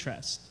similar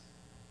interest.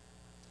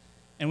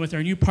 And with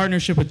our new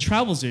partnership with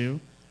TravelZoo,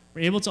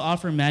 we're able to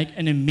offer Meg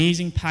an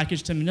amazing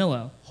package to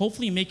Manila,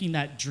 hopefully making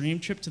that dream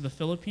trip to the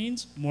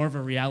Philippines more of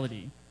a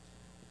reality.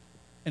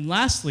 And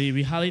lastly,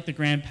 we highlight the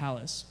Grand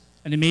Palace,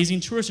 an amazing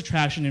tourist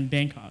attraction in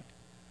Bangkok.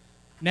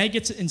 Meg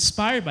gets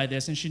inspired by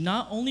this, and she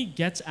not only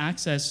gets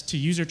access to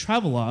user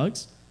travel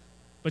logs,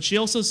 but she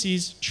also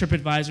sees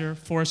TripAdvisor,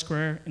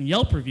 Foursquare, and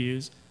Yelp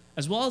reviews,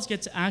 as well as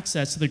gets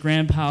access to the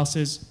Grand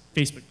Palace's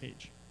Facebook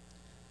page.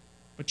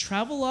 But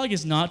Travelog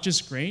is not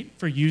just great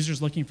for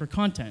users looking for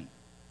content.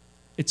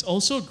 It's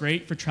also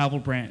great for travel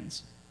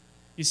brands.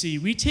 You see,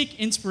 we take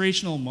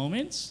inspirational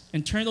moments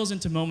and turn those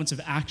into moments of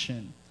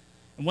action.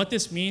 And what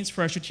this means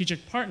for our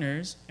strategic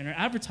partners and our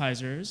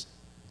advertisers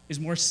is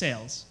more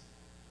sales.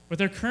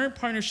 With our current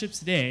partnerships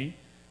today,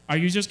 our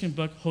users can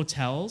book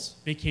hotels,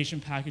 vacation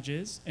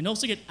packages, and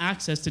also get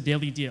access to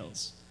daily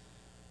deals.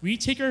 We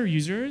take our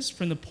users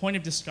from the point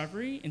of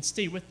discovery and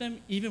stay with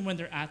them even when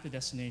they're at the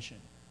destination.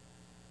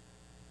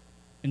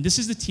 And this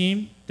is the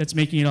team that's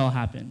making it all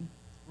happen.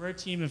 We're a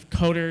team of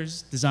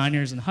coders,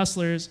 designers, and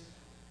hustlers,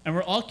 and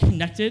we're all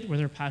connected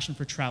with our passion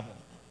for travel.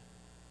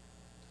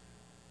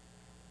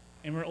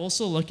 And we're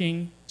also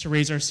looking to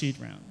raise our seed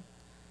round.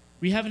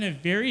 We have a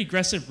very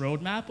aggressive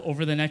roadmap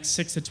over the next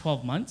 6 to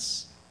 12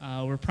 months.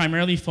 We're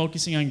primarily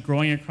focusing on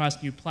growing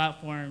across new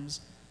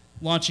platforms,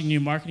 launching new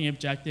marketing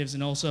objectives,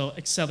 and also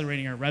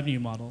accelerating our revenue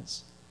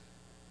models.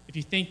 If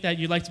you think that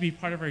you'd like to be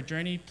part of our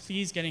journey,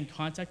 please get in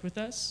contact with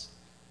us.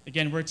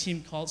 Again, we're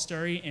Team Cult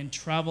Story, and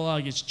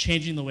Travelog is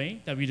changing the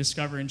way that we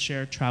discover and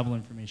share travel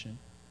information.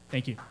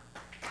 Thank you.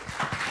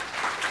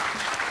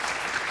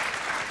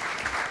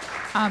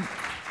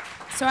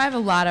 So I have a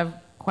lot of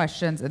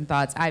questions and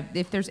thoughts.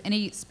 If there's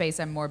any space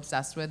I'm more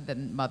obsessed with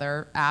than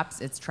mother apps,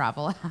 it's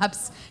travel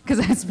apps, because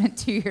I spent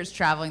 2 years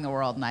traveling the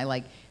world, and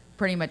I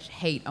pretty much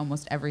hate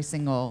almost every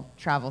single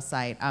travel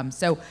site.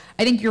 So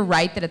I think you're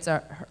right that it's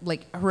a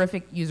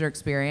horrific user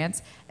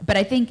experience, but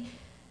I think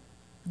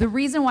the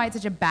reason why it's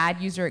such a bad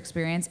user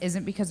experience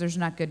isn't because there's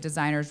not good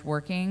designers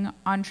working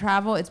on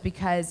travel. It's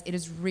because it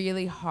is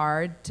really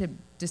hard to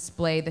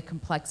display the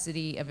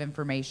complexity of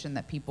information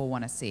that people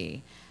want to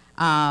see.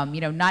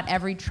 Not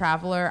every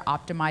traveler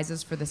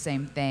optimizes for the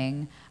same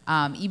thing.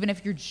 Even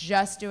if you're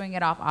just doing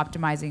it off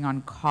optimizing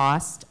on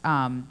cost,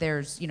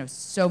 there's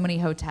so many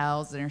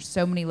hotels and there's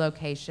so many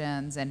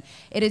locations, and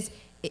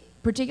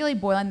particularly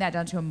boiling that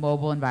down to a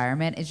mobile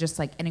environment is just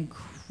an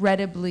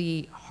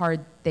incredibly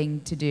hard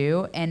thing to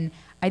do. And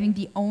I think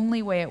the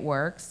only way it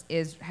works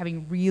is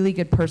having really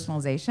good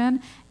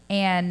personalization.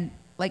 And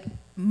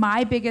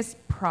my biggest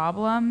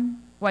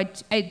problem, I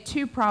had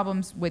 2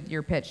 problems with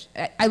your pitch.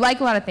 I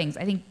like a lot of things.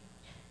 I think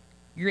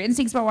your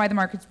instincts about why the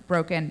market's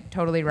broken,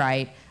 totally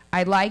right.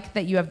 I like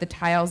that you have the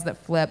tiles that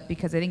flip,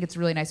 because I think it's a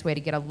really nice way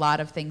to get a lot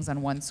of things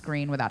on one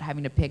screen without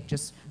having to pick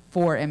just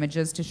 4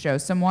 images to show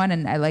someone,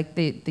 and I like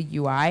the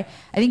UI. I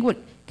think what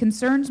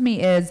concerns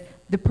me is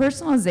the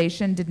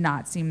personalization did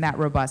not seem that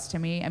robust to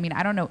me. I mean,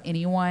 I don't know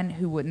anyone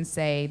who wouldn't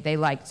say they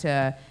like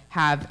to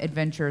have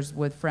adventures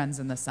with friends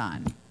in the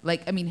sun.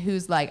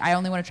 Who's I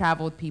only want to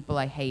travel with people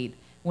I hate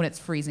when it's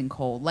freezing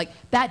cold. Like,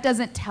 that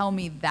doesn't tell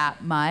me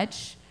that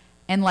much.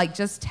 And like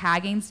just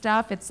tagging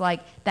stuff, it's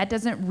like, that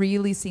doesn't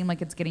really seem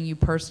like it's getting you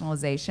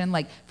personalization.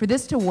 Like, for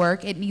this to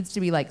work, it needs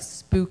to be like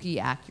spooky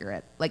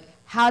accurate. Like,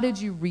 how did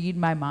you read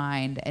my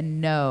mind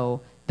and know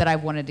that I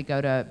wanted to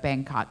go to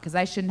Bangkok? Because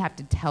I shouldn't have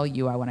to tell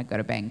you I want to go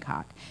to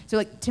Bangkok. So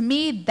like, to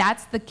me,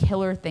 that's the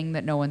killer thing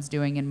that no one's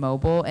doing in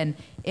mobile. And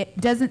it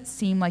doesn't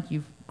seem like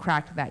you've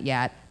cracked that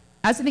yet.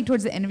 I also think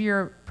towards the end of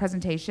your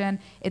presentation,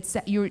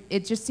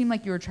 it just seemed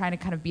like you were trying to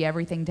kind of be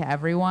everything to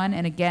everyone.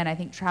 And again, I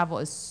think travel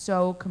is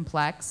so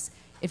complex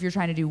if you're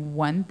trying to do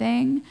one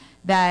thing,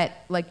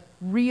 that like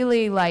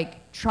really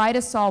like try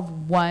to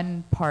solve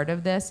one part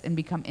of this and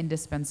become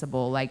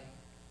indispensable. Like,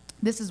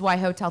 this is why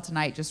Hotel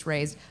Tonight just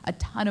raised a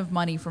ton of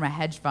money from a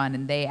hedge fund,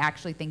 and they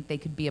actually think they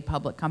could be a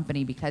public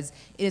company because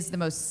it is the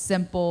most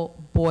simple,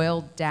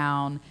 boiled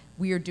down,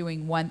 we are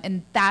doing one,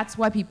 and that's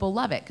why people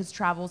love it, because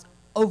travel's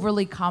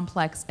overly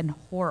complex and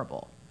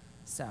horrible.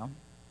 So.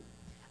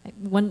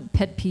 One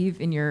pet peeve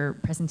in your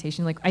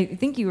presentation, like I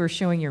think you were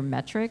showing your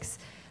metrics,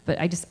 but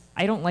I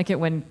don't like it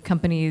when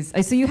companies,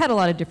 so you had a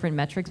lot of different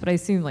metrics, but I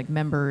assume like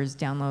members,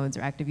 downloads,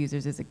 or active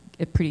users is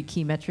a pretty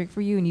key metric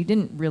for you, and you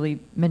didn't really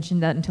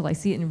mention that until I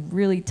see it in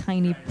really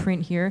tiny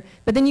print here.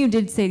 But then you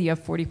did say you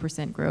have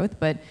 40% growth,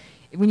 but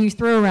when you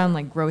throw around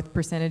like growth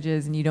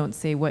percentages and you don't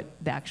say what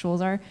the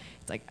actuals are,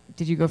 it's like,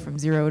 did you go from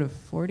 0 to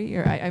 40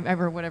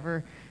 or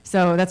whatever?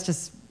 So that's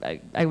just,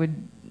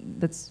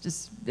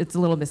 it's a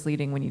little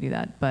misleading when you do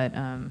that, but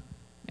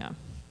yeah.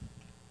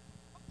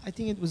 I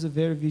think it was a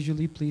very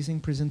visually pleasing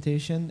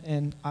presentation,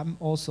 and I'm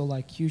also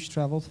like huge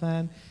travel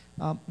fan.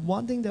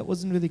 One thing that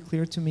wasn't really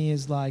clear to me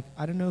is like,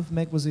 I don't know if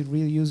Meg was a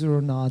real user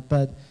or not,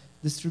 but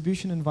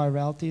distribution and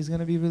virality is going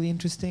to be really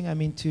interesting. I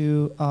mean,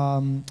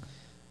 to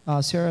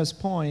Sarah's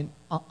point,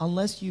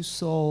 unless you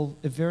solve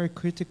a very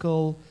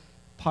critical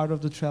part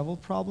of the travel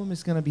problem,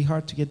 it's going to be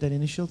hard to get that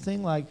initial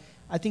thing. Like,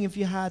 I think if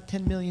you had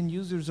 10 million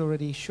users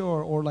already,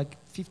 sure, or like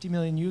 50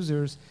 million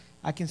users,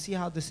 I can see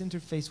how this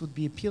interface would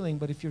be appealing.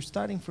 But if you're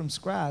starting from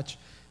scratch,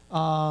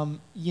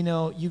 you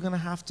know, you're going to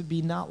have to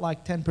be not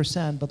like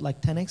 10%, but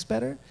like 10x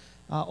better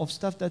of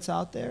stuff that's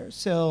out there.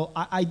 So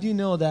I do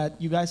know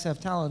that you guys have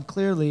talent.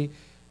 Clearly,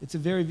 it's a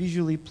very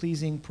visually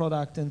pleasing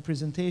product and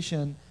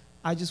presentation.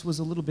 I just was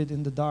a little bit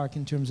in the dark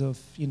in terms of,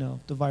 you know,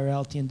 the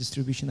virality and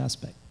distribution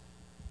aspect.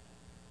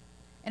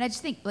 And I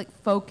just think, like,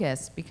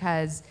 focus,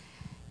 because,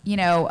 you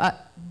know,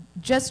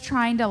 just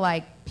trying to,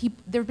 like,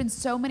 there have been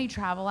so many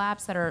travel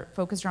apps that are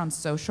focused around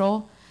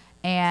social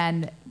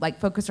and, like,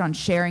 focused on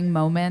sharing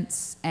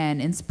moments and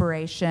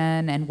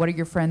inspiration and what are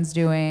your friends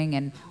doing,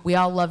 and we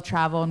all love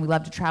travel and we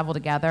love to travel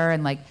together.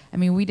 And, like, I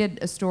mean, we did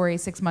a story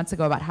 6 months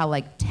ago about how,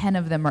 like, 10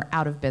 of them are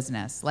out of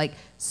business. Like,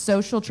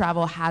 social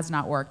travel has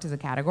not worked as a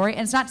category,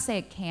 and it's not to say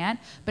it can't,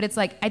 but it's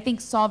like, I think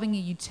solving a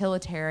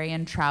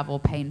utilitarian travel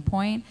pain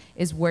point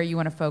is where you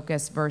want to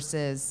focus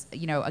versus,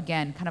 you know,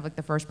 again, kind of like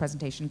the first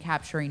presentation,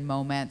 capturing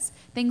moments,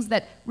 things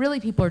that really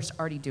people are just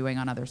already doing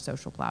on other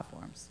social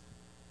platforms.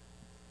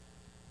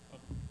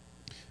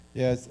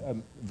 Yeah, it's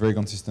very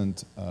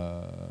consistent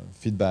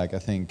feedback. I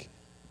think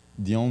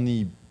the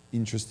only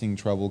interesting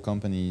travel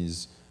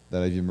companies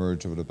that have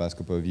emerged over the past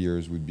couple of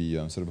years would be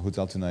sort of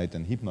Hotel Tonight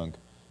and Hipmunk.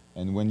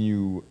 And when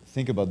you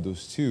think about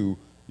those two,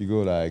 you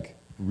go like,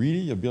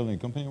 really, you're building a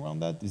company around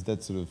that? Is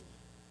that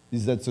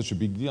such a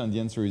big deal? And the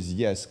answer is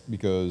yes,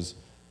 because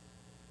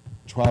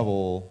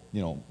travel,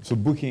 you know, so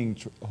booking,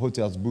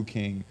 hotels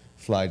booking,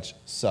 flights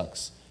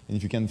sucks. And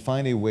if you can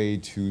find a way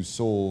to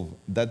solve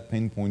that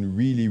pain point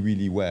really,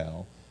 really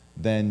well,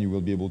 then you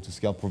will be able to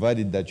scale,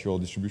 provided that your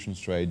distribution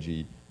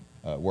strategy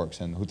works.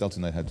 And Hotel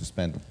Tonight had to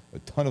spend a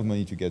ton of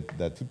money to get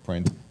that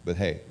footprint, but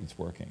hey, it's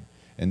working.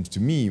 And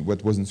to me,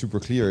 what wasn't super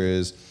clear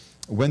is,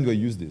 when do I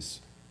use this?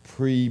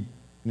 You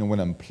know, when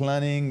I'm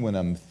planning, when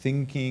I'm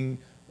thinking,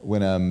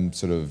 when I'm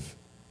sort of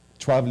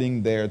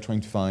traveling there,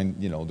 trying to find,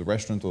 you know, the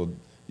restaurant or,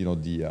 you know,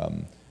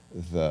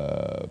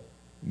 the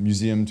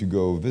museum to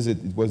go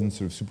visit, it wasn't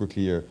sort of super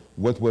clear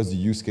what was the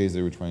use case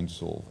they were trying to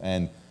solve.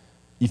 And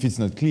if it's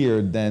not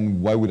clear,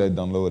 then why would I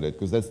download it?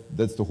 Because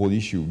that's the whole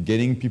issue.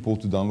 Getting people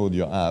to download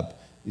your app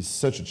is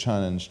such a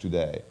challenge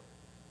today.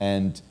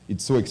 And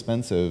it's so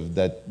expensive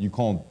that you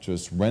can't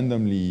just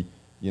randomly,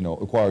 you know,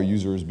 acquire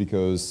users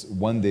because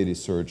one day they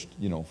searched,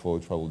 you know, for a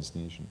travel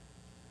destination.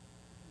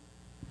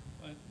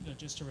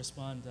 Just to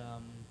respond,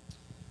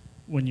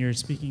 when you're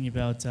speaking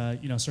about,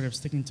 you know, sort of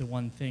sticking to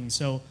one thing.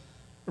 So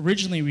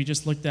originally we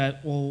just looked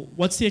at, well,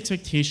 what's the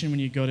expectation when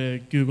you go to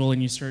Google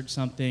and you search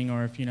something,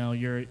 or if, you know,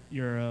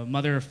 you're a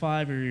mother of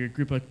 5 or you're a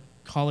group of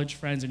college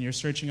friends and you're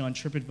searching on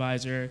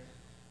TripAdvisor,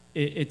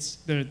 it's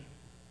the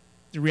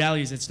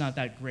reality is it's not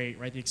that great,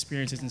 right? The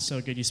experience isn't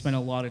so good. You spend a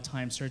lot of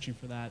time searching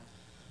for that.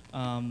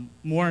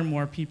 More and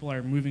more people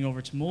are moving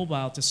over to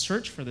mobile to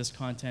search for this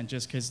content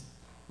just because,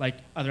 like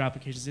other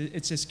applications,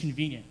 it's just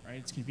convenient, right?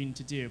 It's convenient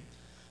to do.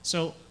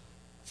 So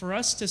for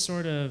us to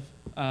sort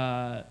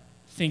of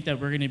think that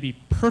we're going to be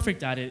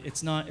perfect at it,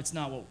 it's not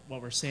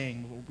what we're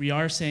saying. What we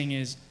are saying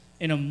is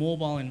in a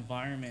mobile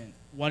environment,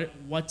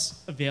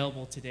 what's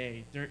available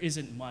today? There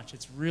isn't much.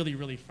 It's really,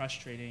 really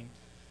frustrating.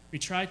 We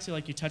try to,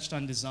 like you touched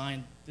on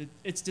design,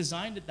 it's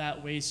designed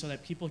that way so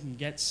that people can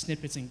get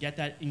snippets and get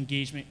that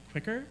engagement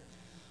quicker.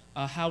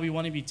 How we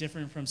want to be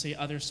different from, say,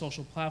 other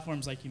social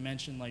platforms like you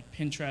mentioned, like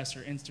Pinterest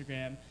or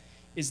Instagram,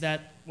 is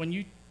that when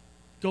you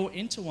go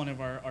into one of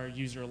our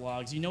user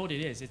logs, you know what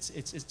it is.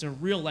 It's a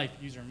real life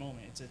user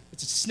moment.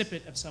 It's a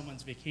snippet of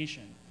someone's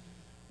vacation.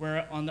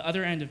 Where on the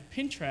other end of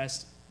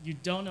Pinterest, you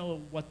don't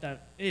know what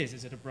that is.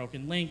 Is it a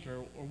broken link,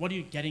 or what are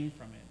you getting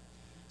from it?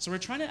 So we're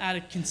trying to add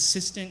a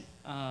consistent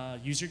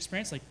user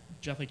experience, like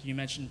Jeff, like you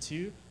mentioned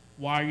too.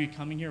 Why are you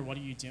coming here? What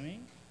are you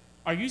doing?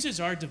 Our users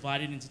are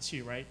divided into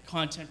two, right?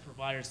 Content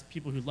providers,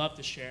 people who love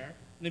to share,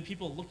 and then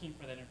people looking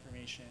for that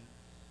information.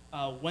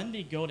 When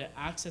they go to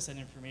access that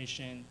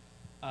information,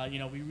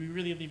 we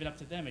really leave it up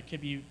to them. It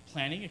could be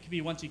planning. It could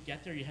be once you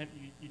get there,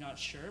 you're not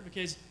sure,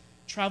 because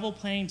travel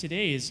planning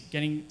today is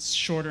getting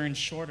shorter and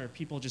shorter.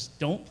 People just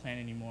don't plan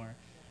anymore,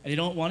 and they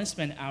don't want to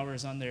spend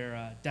hours on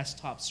their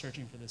desktop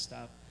searching for this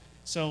stuff.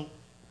 So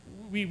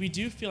we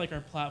do feel like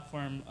our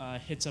platform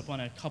hits up on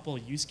a couple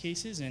of use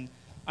cases, and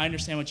I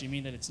understand what you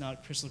mean, that it's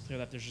not crystal clear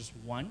that there's just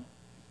one.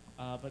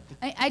 But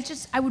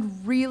I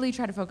would really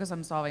try to focus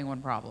on solving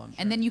one problem. Sure.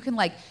 And then you can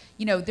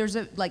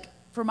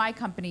for my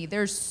company,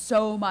 there's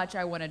so much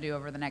I want to do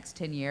over the next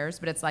 10 years,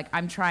 but it's like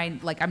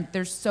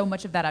there's so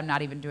much of that I'm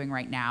not even doing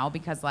right now,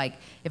 because like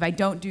if I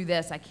don't do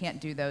this, I can't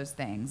do those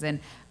things.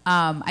 And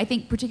I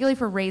think particularly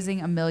for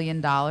raising $1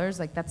 million,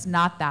 like that's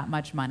not that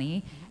much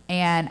money.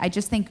 And I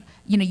just think,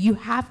 you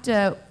have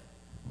to,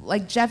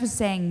 like Jeff is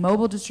saying,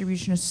 mobile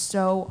distribution is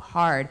so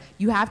hard.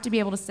 You have to be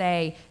able to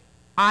say,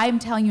 I'm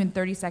telling you in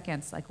 30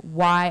 seconds, like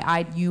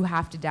why you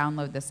have to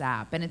download this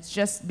app. And it's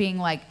just being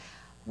like,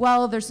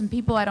 well, there's some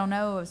people I don't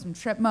know, some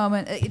trip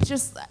moment.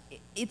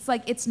 It's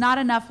like, it's not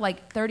enough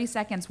like 30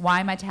 seconds.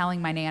 Why am I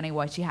telling my nanny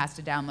why she has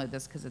to download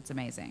this? Because it's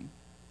amazing.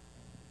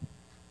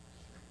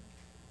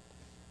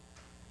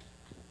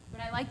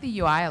 But I like the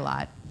UI a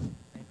lot.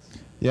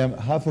 Yeah,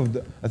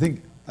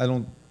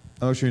 I'm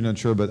not sure you're not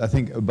sure, but I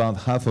think about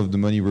half of the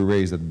money we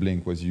raised at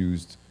Blink was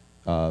used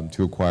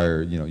to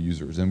acquire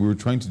users, and we were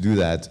trying to do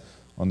that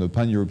on a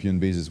pan-European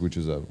basis, which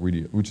is a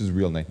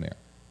real nightmare,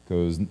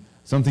 because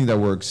something that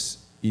works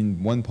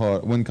in one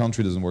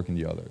country doesn't work in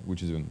the other,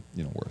 which is even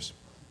worse.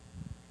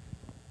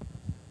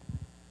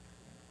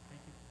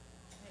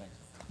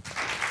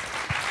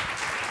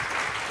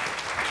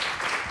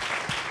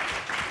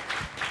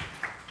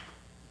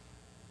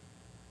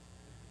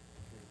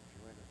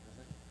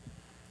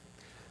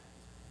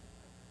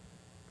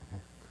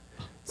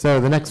 So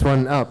the next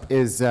one up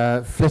is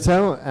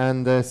Flitto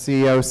and the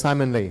CEO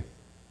Simon Lee.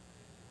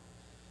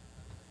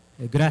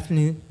 Good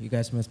afternoon. You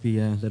guys must be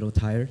a little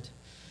tired.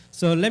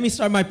 So let me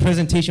start my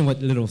presentation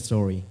with a little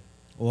story.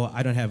 Well,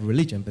 I don't have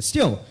religion, but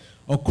still,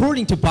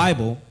 according to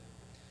Bible,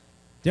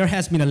 there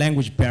has been a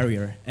language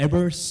barrier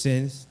ever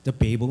since the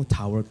Babel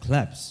Tower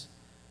collapsed.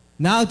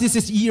 Now this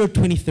is year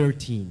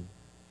 2013.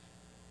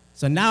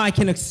 So now I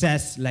can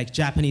access like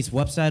Japanese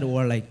website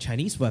or like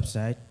Chinese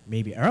website,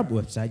 maybe Arab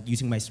website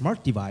using my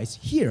smart device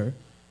here.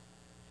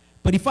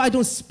 But if I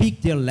don't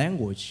speak their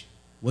language,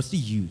 what's the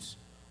use?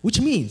 Which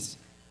means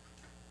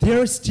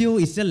there still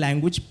is a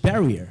language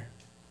barrier.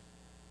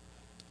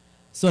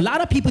 So a lot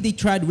of people, they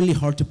tried really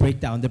hard to break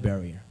down the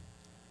barrier.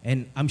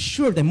 And I'm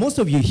sure that most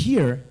of you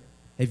here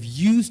have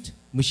used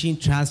machine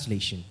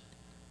translation.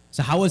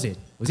 So how was it?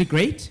 Was it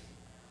great?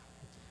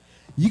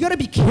 You gotta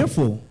be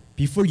careful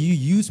before you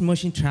use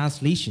machine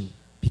translation,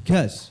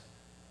 because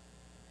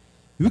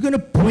you're gonna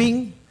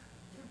bring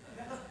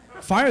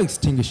fire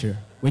extinguisher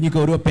when you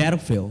go to a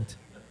battlefield.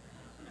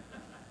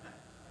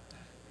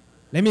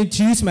 Let me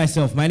introduce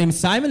myself. My name is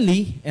Simon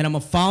Lee, and I'm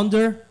a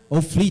founder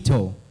of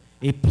Flitto,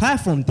 a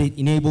platform that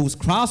enables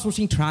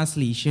cross-sourcing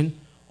translation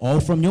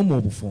all from your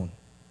mobile phone.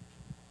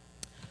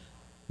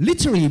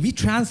 Literally, we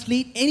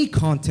translate any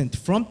content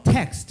from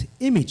text,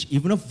 image,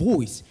 even a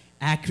voice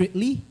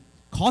accurately,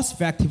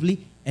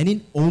 cost-effectively, and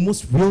in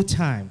almost real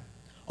time,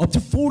 up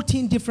to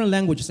 14 different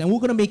languages, and we're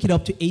gonna make it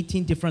up to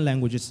 18 different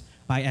languages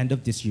by end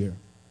of this year.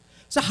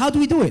 So how do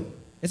we do it?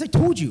 As I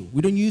told you,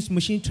 we don't use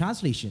machine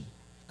translation,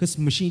 because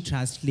machine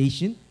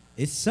translation,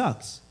 it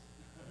sucks.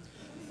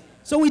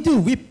 So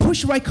we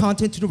push right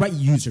content to the right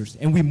users,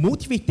 and we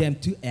motivate them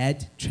to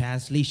add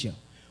translation.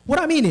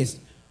 What I mean is,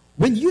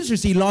 when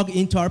users they log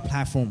into our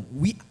platform,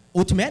 we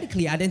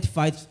automatically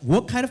identify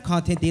what kind of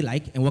content they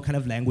like and what kind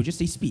of languages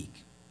they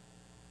speak.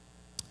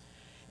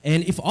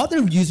 And if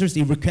other users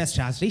they request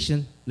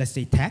translation, let's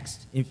say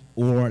text,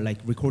 or like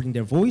recording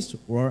their voice,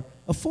 or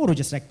a photo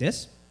just like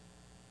this,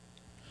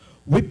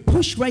 we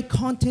push right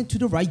content to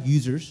the right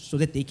users so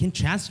that they can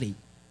translate.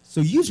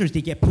 So users,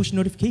 they get push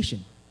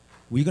notification.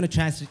 We're gonna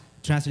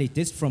translate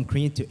this from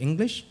Korean to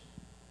English.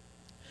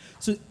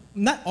 So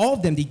not all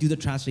of them, they do the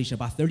translation.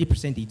 About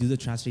 30% they do the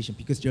translation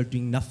because they're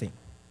doing nothing.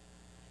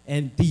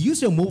 And they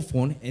use their mobile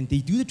phone and they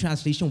do the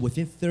translation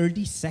within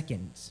 30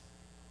 seconds.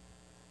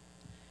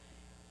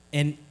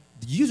 And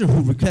the user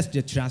who requests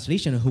the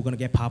translation who's gonna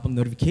get pop-up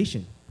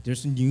notification.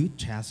 there's a new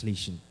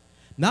translation.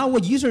 Now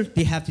what users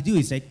they have to do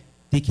is like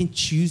they can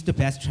choose the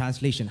best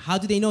translation. How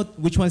do they know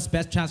which one's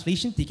best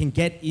translation? They can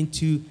get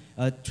into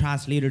a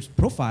translator's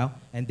profile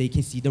and they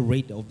can see the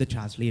rate of the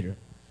translator.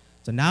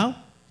 So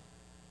now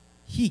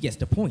he gets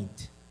the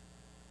point.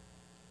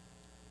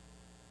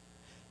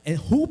 And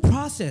whole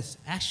process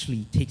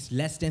actually takes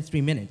less than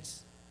 3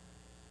 minutes.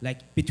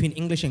 Like between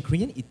English and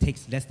Korean, it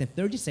takes less than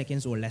 30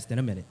 seconds or less than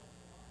a minute.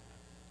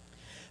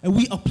 And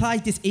we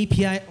applied this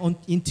API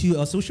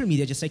into social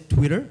media, just like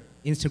Twitter,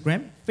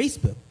 Instagram,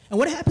 Facebook. And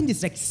what happened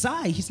is like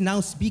Sai, he's now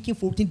speaking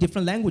 14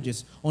 different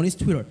languages on his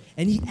Twitter.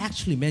 And he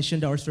actually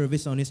mentioned our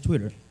service on his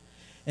Twitter.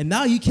 And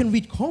now you can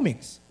read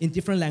comics in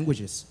different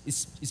languages.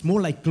 It's more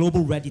like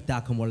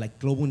globalreddit.com or like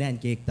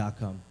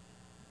globalnandgeek.com.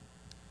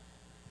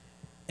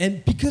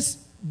 And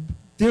because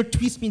their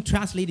tweets being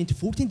translated into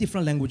 14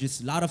 different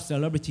languages, a lot of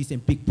celebrities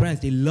and big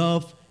brands, they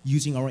love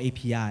using our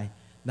API.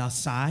 Now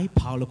Psy,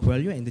 Paulo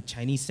Coelho, and the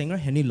Chinese singer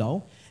Henry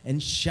Lau,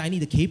 and Shiny,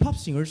 the K-pop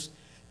singers,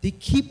 they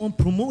keep on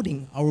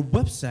promoting our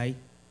website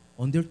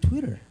on their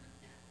Twitter.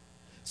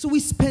 So we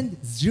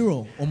spend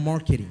zero on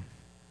marketing.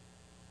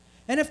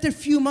 And after a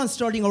few months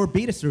starting our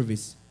beta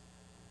service,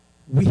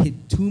 we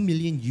hit 2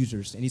 million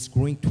users, and it's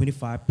growing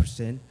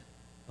 25%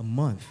 a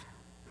month.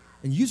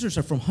 And users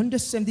are from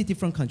 170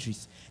 different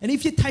countries. And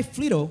if you type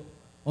Fleeto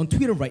on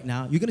Twitter right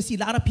now, you're gonna see a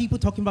lot of people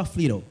talking about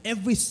Fleeto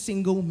every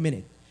single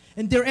minute.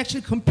 And they're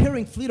actually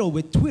comparing Fleeto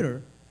with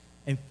Twitter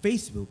and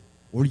Facebook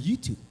or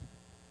YouTube,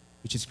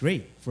 which is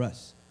great for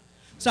us.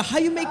 So how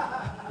you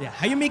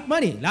make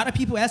money? A lot of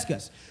people ask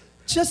us.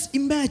 Just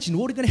imagine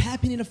what is gonna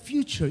happen in the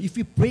future if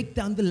we break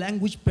down the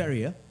language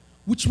barrier,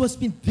 which has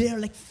been there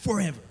like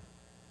forever.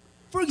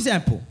 For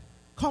example,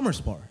 Commerce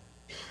Bar.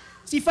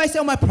 See, if I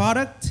sell my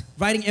product,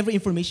 writing every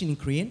information in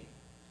Korean,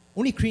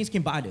 only Koreans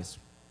can buy this.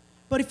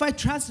 But if I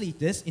translate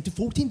this into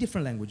 14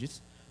 different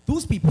languages,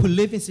 those people who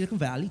live in Silicon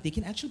Valley, they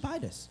can actually buy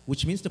this,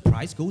 which means the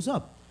price goes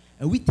up.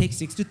 And we take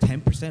 6 to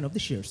 10% of the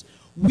shares.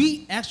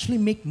 We actually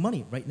make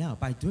money right now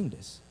by doing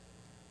this.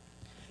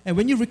 And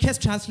when you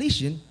request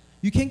translation,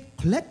 you can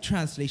collect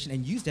translation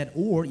and use that,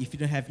 or if you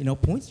don't have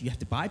enough points, you have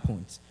to buy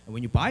points. And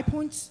when you buy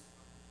points,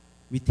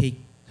 we take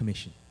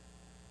commission,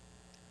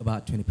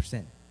 about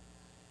 20%.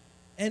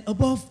 And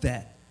above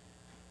that,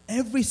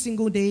 every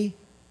single day,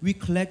 we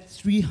collect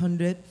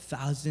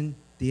 300,000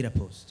 data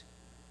posts.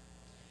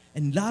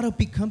 And a lot of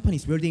big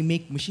companies where they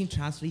make machine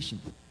translation,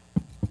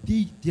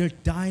 they're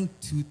dying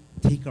to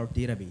take our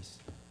database.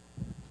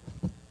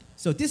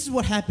 So this is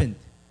what happened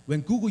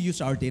when Google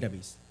used our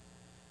database.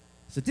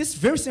 So this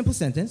very simple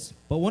sentence,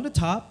 but on the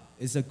top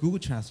is a Google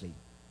Translate.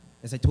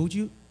 As I told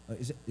you,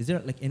 is there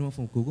like anyone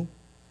from Google?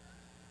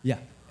 Yeah,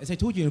 as I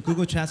told you,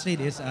 Google Translate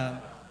is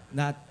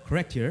not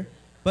correct here,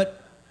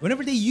 but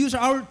whenever they use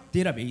our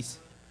database,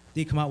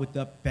 they come out with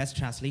the best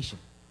translation.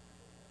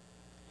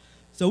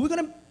 So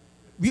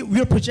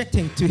we're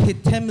projecting to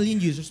hit 10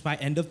 million users by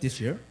end of this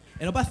year,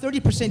 and about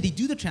 30% they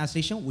do the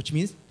translation, which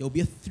means there will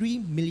be 3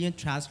 million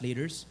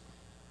translators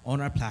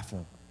on our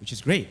platform, which is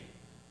great.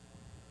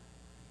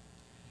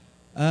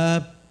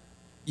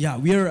 Yeah,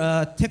 we're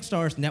a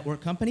Techstars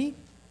network company,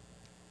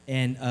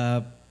 and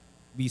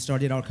we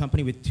started our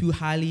company with 2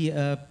 highly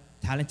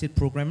talented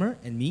programmer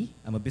and me.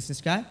 I'm a business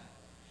guy.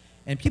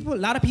 And a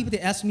lot of people, they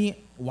ask me,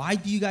 why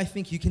do you guys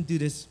think you can do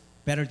this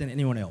better than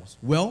anyone else?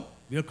 Well,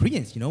 we're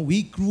Koreans, you know.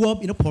 We grew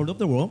up in a part of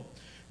the world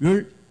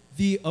where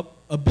the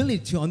ability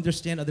to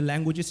understand other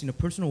languages in a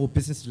personal or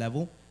business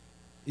level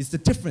is the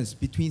difference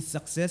between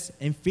success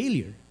and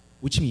failure,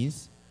 which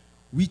means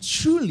we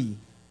truly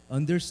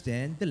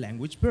understand the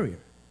language barrier.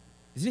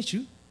 Isn't it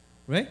true,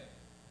 right?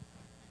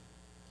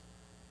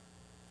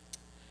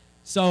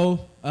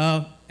 So,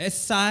 as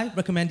Sai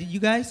recommended you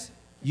guys,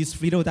 use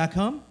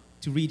Fleeto.com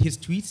to read his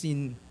tweets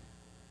in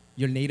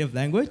your native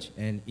language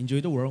and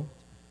enjoy the world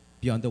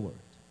beyond the word.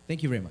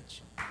 Thank you very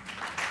much.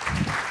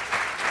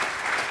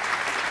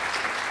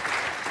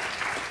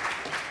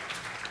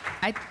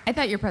 I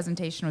thought your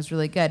presentation was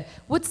really good.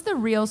 What's the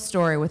real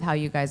story with how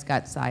you guys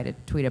got Sai to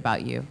tweet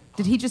about you?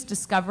 Did he just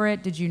discover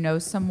it? Did you know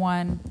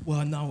someone?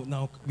 Well,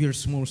 no, we're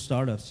small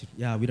startups.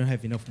 Yeah, we don't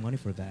have enough money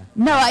for that.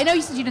 No, I know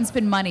you said you didn't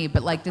spend money,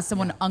 but like, does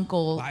someone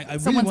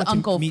someone's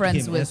uncle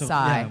friends with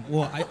Sai? Yeah,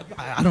 well,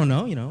 I don't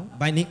know, you know.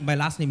 My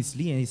last name is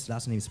Lee and his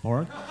last name is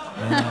Park.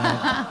 And,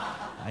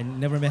 I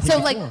never met him before.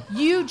 So like,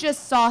 you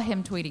just saw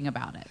him tweeting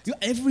about it?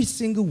 Every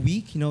single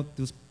week, you know,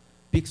 those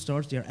big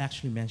stars, they're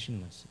actually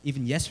mentioning us.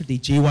 Even yesterday,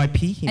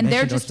 JYP, and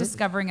they're just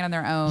discovering it on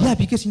their own. Yeah,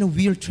 because, you know,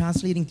 we are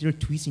translating their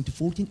tweets into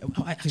 14.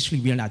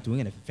 Actually, we are not doing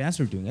it. Fans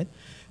are doing it.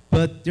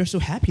 But they're so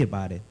happy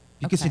about it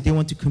because they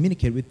want to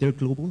communicate with their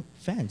global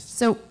fans.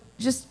 So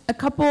just a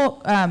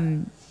couple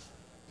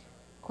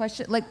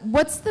questions. Like,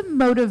 what's the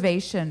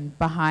motivation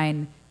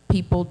behind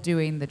people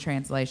doing the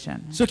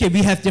translation? So, okay,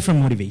 we have different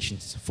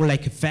motivations. For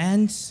like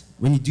fans,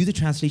 when you do the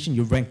translation,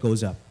 your rank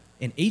goes up.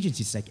 And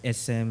agencies like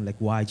SM, like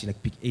YG,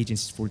 like big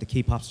agencies for the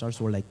K-pop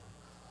stars or like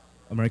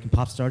American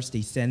pop stars,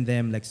 they send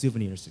them like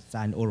souvenirs,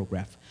 signed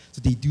autograph.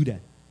 So they do that.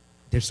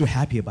 they're so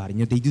happy about it. You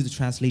know, they do the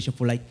translation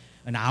for like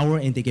an hour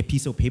and they get a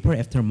piece of paper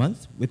after a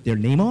month with their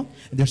name on,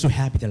 and they're so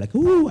happy. They're like,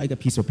 ooh, I got a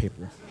piece of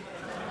paper.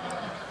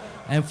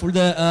 And for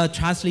the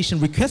translation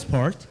request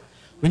part,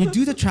 when you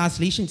do the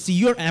translation, see,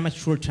 you're an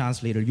amateur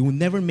translator. You will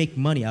never make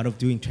money out of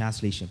doing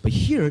translation. But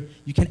here,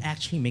 you can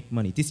actually make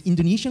money. This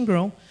Indonesian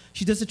girl,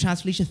 she does the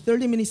translation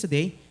 30 minutes a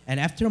day, and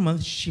after a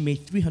month, she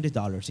made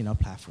 $300 in our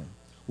platform,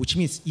 which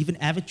means even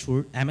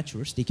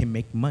amateurs, they can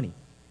make money.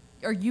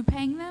 Are you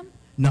paying them?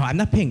 No, I'm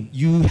not paying.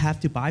 You have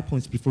to buy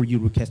points before you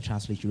request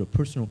translation, your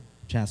personal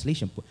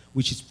translation,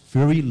 which is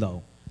very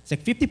low. It's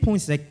like 50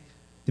 points, like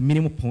the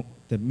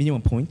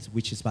minimum points,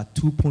 which is about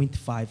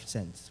 2.5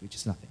 cents, which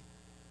is nothing.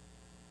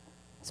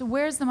 So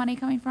where's the money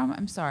coming from?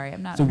 I'm sorry,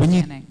 I'm not So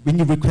understanding. when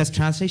you request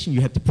translation,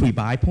 you have to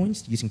pre-buy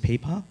points using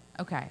PayPal.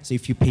 Okay. So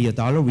if you pay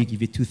 $1, we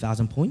give you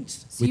 2,000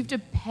 points. So you have to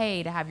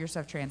pay to have your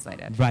stuff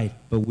translated. Right,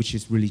 but which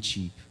is really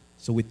cheap.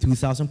 So with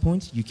 2,000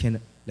 points, you can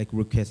like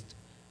request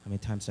how many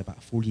times?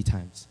 About 40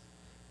 times.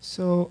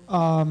 So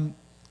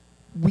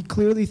we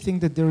clearly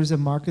think that there is a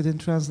market in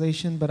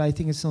translation, but I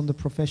think it's on the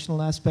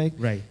professional aspect.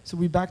 Right. So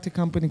we backed a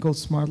company called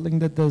SmartLink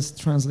that does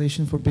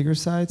translation for bigger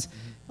sites.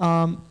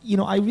 You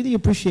know, I really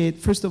appreciate,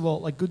 first of all,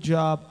 like, good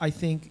job. I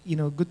think, you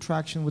know, good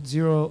traction with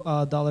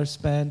 $0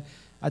 spend.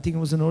 I think it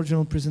was an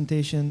original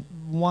presentation.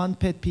 One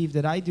pet peeve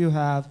that I do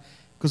have,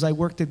 because I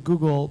worked at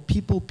Google,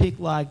 people pick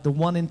like the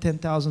 1 in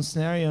 10,000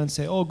 scenario and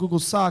say, oh, Google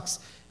sucks,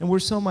 and we're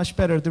so much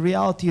better. The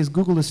reality is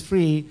Google is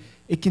free.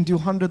 It can do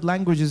 100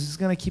 languages. It's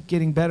going to keep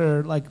getting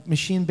better, like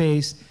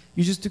machine-based.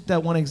 You just took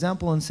that one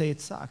example and say it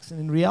sucks. And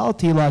in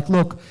reality, like,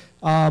 look,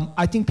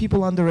 I think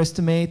people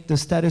underestimate the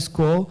status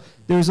quo.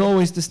 There's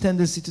always this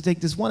tendency to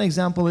take this one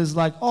example is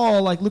like,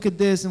 oh, like, look at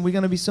this, and we're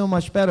going to be so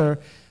much better.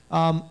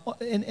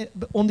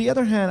 But on the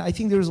other hand, I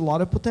think there's a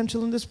lot of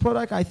potential in this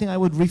product. I think I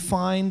would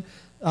refine,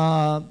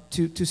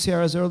 to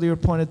Sarah's earlier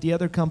point at the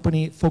other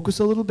company, focus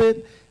a little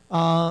bit.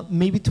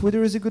 Maybe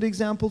Twitter is a good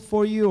example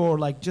for you, or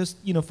like just,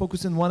 you know,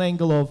 focus in one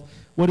angle of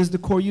what is the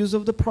core use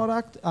of the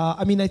product.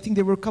 I mean, I think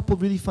there were a couple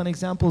of really fun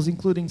examples,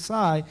 including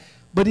Sai,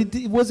 but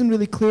it wasn't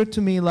really clear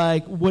to me,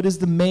 like, what is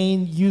the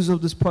main use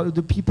of this product?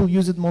 Do people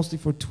use it mostly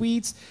for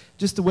tweets,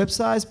 just the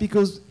websites?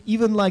 Because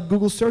even like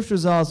Google search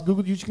results,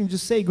 Google, you can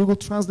just say Google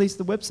translates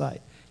the website.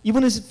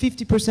 Even if it's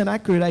 50%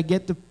 accurate, I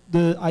get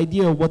the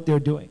idea of what they're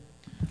doing.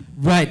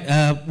 Right.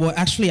 Well,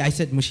 actually, I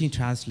said machine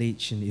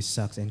translation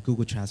sucks, and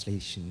Google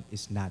translation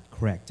is not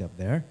correct up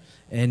there.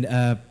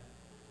 And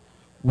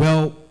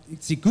well,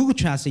 see, Google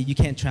Translate, you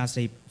can't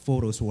translate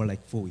photos or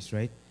like voice,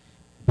 right?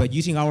 But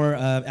using our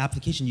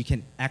application, you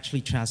can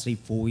actually translate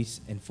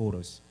voice and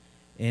photos.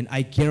 And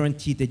I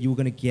guarantee that you're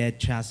going to get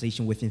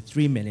translation within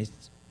 3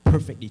 minutes,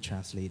 perfectly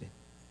translated.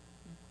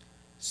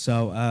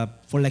 So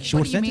for like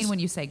short sentences. What do you mean when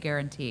you say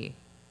guarantee?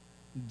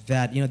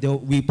 That, you know,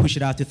 we push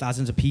it out to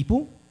thousands of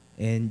people,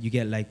 and you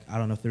get like, I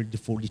don't know, 30 to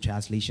 40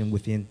 translation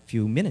within a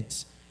few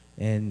minutes.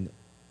 And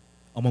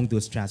among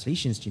those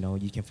translations, you know,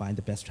 you can find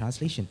the best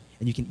translation.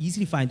 And you can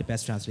easily find the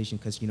best translation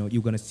because, you know,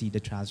 you're going to see the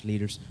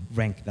translators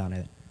ranked on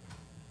it.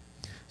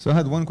 So I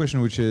had one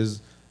question, which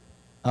is,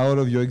 out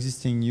of your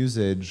existing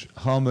usage,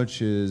 how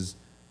much is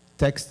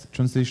text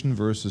translation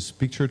versus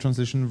picture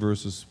translation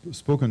versus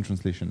spoken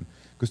translation?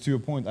 Because to your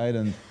point,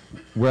 Aiden,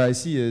 where I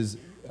see is,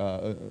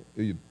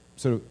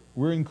 sort of,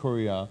 we're in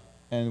Korea,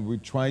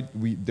 and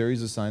there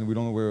is a sign, we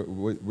don't know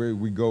where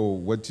we go,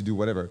 what to do,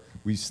 whatever.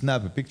 We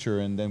snap a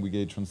picture, and then we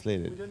get it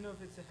translated. We don't know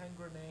if it's a hand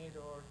grenade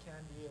or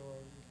candy or...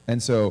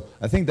 And so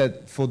I think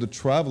that for the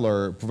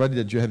traveler, provided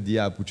that you have the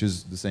app, which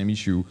is the same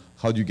issue,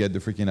 how do you get the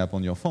freaking app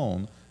on your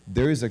phone?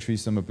 There is actually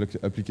some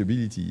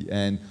applicability.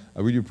 And I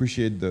really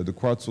appreciate the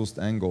crowdsourced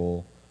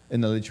angle.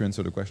 And I'll let you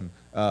answer the question.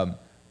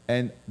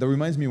 And that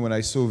reminds me, when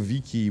I saw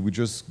Viki, we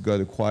just got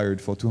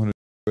acquired for $200,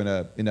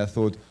 and I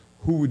thought,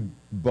 who would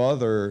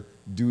bother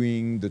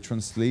doing the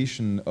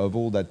translation of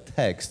all that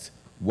text?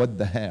 What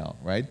the hell,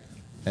 right?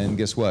 And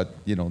guess what?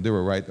 You know, they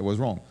were right, I was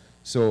wrong.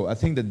 So I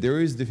think that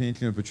there is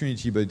definitely an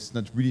opportunity, but it's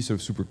not really sort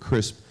of super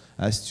crisp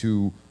as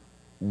to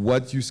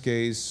what use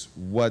case,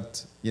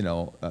 what, you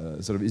know,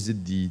 sort of, is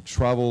it the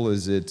travel,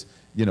 is it,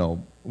 you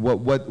know,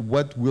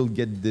 what will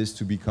get this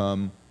to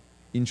become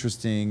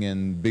interesting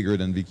and bigger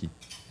than Viki?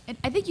 And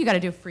I think you got to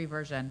do a free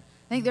version.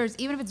 I think there's,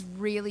 even if it's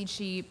really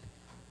cheap,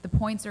 the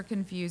points are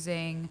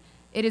confusing.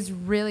 It is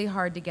really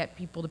hard to get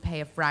people to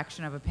pay a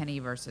fraction of a penny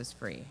versus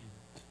free.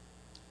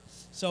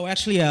 So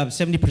actually,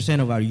 70%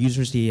 of our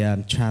users, they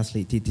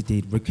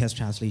they request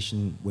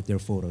translation with their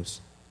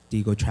photos.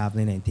 They go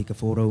traveling and take a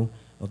photo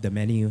of the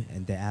menu,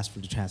 and they ask for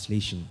the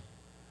translation.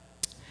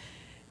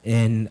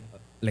 And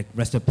like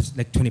rest of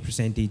like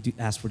 20%, they do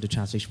ask for the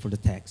translation for the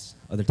text.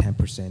 Other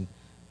 10%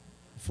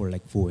 for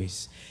like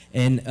voice.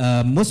 And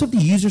most of the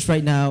users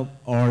right now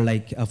are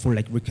like for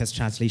like request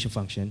translation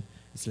function.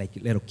 It's like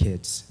little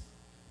kids,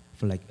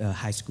 for like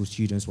high school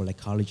students or like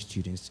college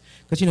students,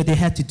 because, you know, they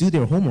had to do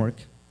their homework.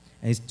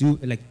 And it's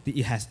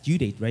it has due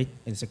date, right?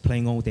 And it's like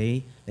playing all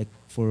day. Like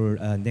for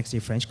next day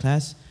French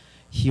class,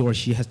 he or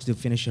she has to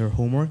finish her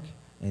homework,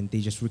 and they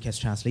just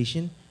request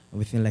translation.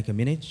 Within like a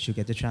minute, she'll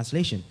get the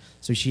translation.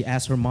 So she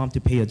asked her mom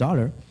to pay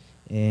 $1,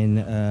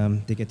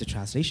 and they get the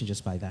translation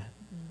just by that.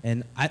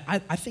 And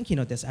I think, you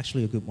know, that's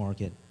actually a good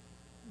market.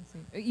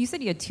 You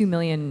said you had 2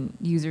 million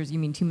users. You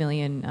mean 2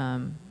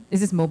 million, is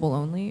this mobile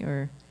only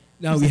or?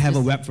 No, we have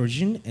a web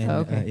version. And, oh,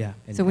 okay. yeah.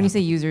 So when you say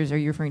users, are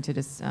you referring to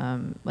just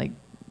like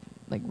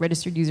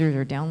registered users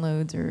or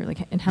downloads or like,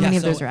 and how many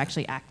of those are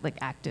actually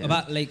active?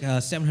 About like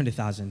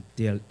 700,000,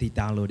 they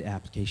download the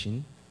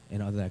application.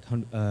 And other like,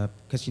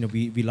 because you know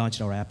we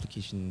launched our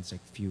applications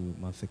like a few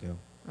months ago.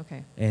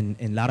 Okay. And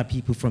a lot of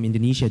people from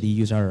Indonesia, they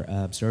use our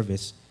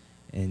service,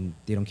 and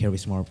they don't carry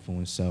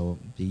smartphones, so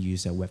they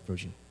use a web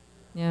version.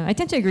 Yeah, I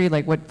tend to agree.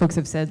 Like what folks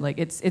have said, like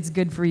it's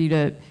good for you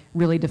to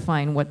really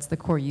define what's the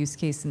core use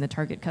case in the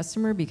target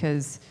customer,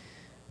 because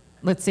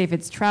let's say if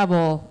it's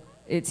travel,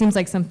 it seems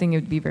like something it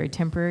would be very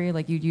temporary.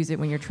 Like you'd use it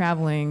when you're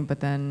traveling, but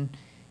then,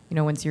 you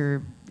know, once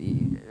you're,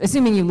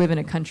 assuming you live in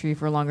a country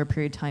for a longer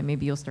period of time,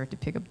 maybe you'll start to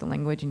pick up the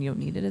language and you don't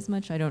need it as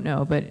much. I don't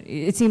know, but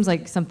it seems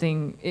like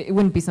something, it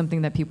wouldn't be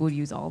something that people would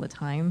use all the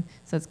time.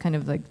 So it's kind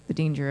of like the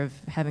danger of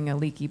having a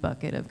leaky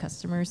bucket of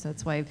customers. So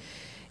that's why,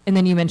 and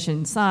then you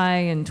mentioned Psy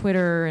and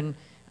Twitter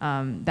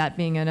and that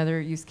being another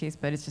use case,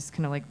 but it's just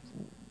kind of like,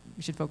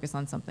 we should focus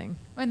on something.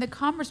 And the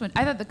commerce one,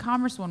 I thought the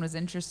commerce one was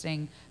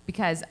interesting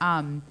because,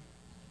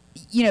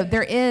 you know,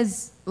 there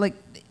is like,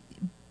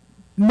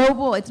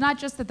 mobile, it's not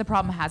just that the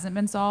problem hasn't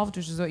been solved,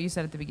 which is what you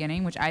said at the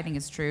beginning, which I think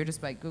is true,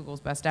 despite Google's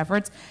best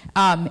efforts.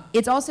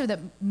 It's also that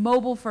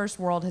mobile first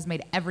world has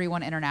made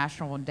everyone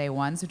international on day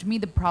one. So to me,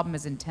 the problem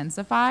is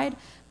intensified.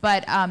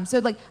 But so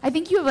like, I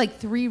think you have like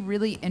 3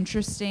 really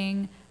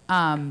interesting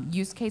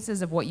use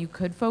cases of what you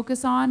could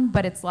focus on,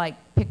 but it's like,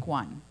 pick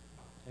one.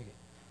 Okay,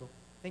 cool.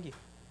 Thank you.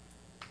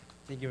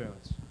 Thank you very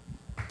much.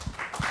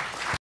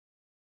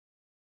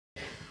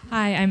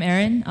 Hi, I'm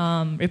Erin,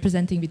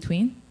 representing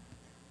Between.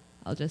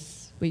 I'll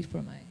just wait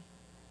for my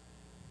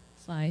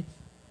slides.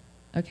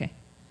 Okay.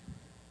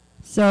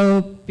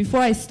 So before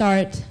I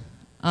start,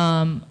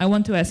 I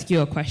want to ask you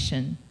a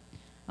question.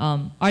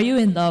 Are you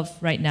in love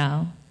right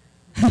now?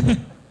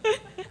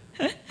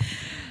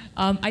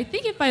 I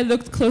think if I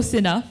looked close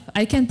enough,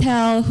 I can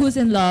tell who's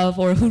in love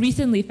or who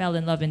recently fell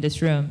in love in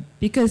this room,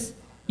 because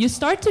you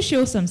start to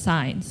show some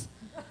signs.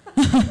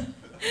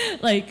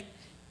 Like,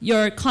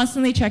 you're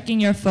constantly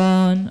checking your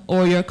phone,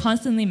 or you're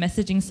constantly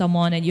messaging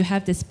someone and you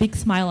have this big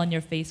smile on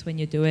your face when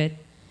you do it.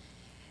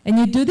 And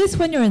you do this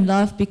when you're in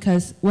love,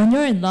 because when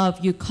you're in love,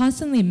 you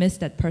constantly miss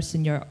that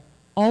person. You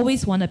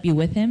always want to be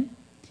with him,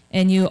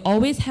 and you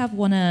always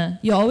want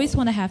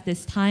to have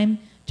this time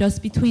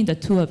just between the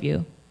two of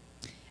you.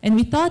 And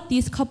we thought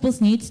these couples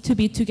need to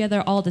be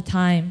together all the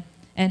time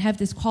and have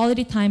this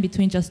quality time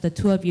between just the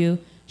two of you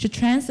should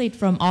translate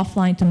from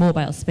offline to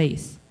mobile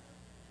space.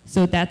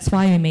 So that's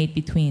why we made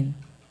Between.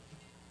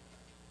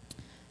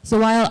 So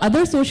while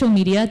other social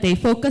media, they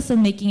focus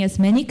on making as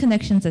many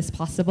connections as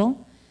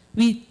possible,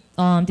 we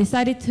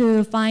decided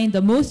to find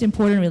the most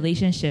important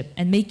relationship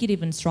and make it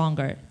even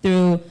stronger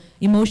through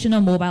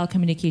emotional mobile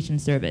communication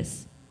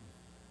service.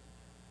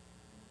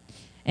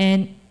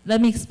 And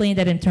let me explain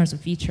that in terms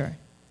of feature.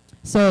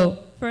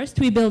 So first,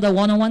 we build a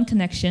one-on-one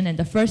connection, and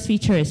the first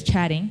feature is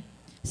chatting.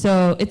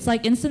 So it's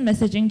like instant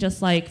messaging,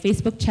 just like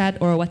Facebook chat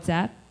or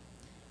WhatsApp.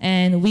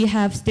 And we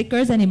have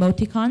stickers and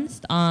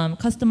emoticons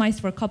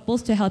customized for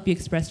couples to help you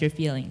express your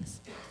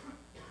feelings.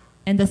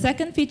 And the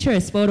second feature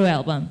is photo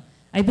album.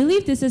 I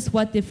believe this is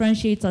what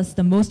differentiates us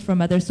the most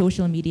from other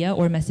social media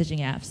or messaging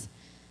apps.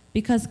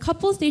 Because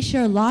couples, they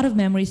share a lot of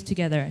memories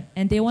together,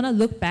 and they want to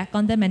look back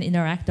on them and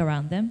interact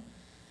around them.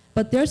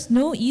 But there's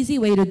no easy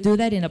way to do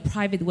that in a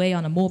private way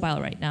on a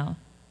mobile right now.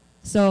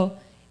 So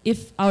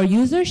if our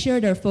users share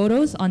their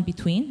photos on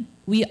Between,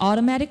 we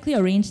automatically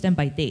arrange them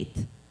by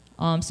date.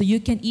 So you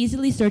can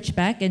easily search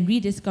back and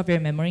rediscover your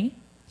memory.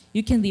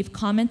 You can leave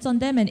comments on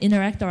them and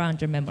interact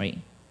around your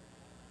memory.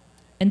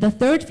 And the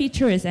third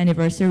feature is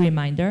anniversary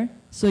reminder,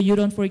 so you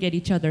don't forget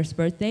each other's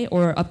birthday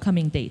or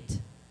upcoming date.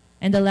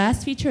 And the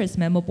last feature is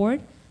memo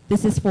board.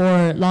 This is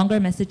for longer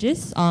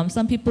messages.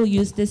 Some people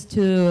use this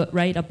to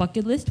write a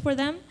bucket list for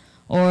them,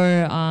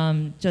 or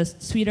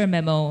just sweeter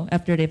memo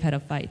after they've had a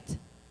fight.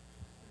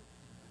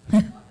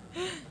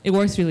 It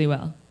works really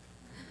well.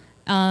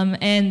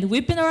 And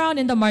we've been around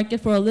in the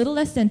market for a little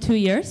less than 2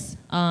 years,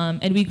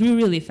 and we grew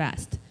really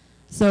fast.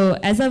 So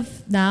as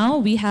of now,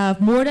 we have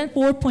more than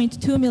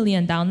 4.2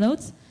 million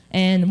downloads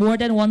and more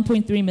than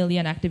 1.3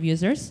 million active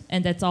users,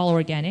 and that's all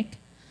organic.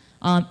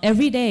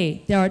 Every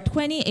day, there are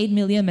 28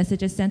 million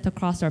messages sent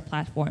across our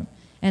platform.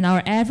 And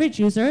our average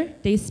user,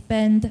 they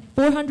spend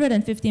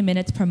 450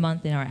 minutes per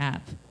month in our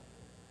app.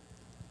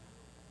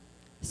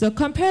 So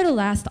compared to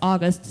last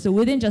August, so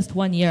within just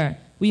 1 year,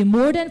 we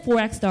more than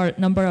 4x'd our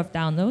number of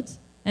downloads.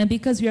 And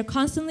because we are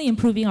constantly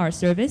improving our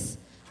service,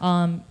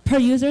 per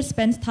user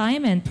spend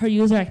time and per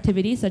user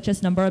activity, such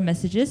as number of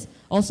messages,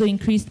 also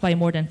increased by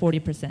more than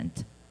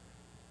 40%.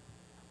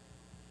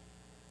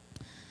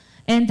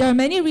 And there are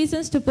many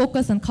reasons to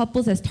focus on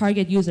couples as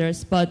target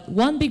users, but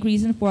one big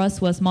reason for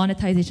us was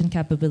monetization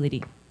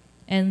capability.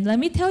 And let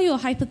me tell you a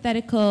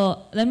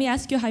hypothetical, let me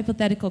ask you a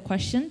hypothetical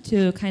question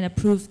to kind of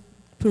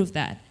prove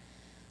that.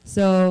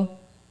 So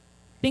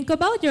think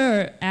about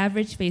your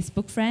average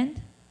Facebook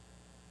friend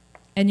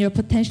and your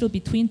potential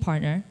between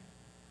partner,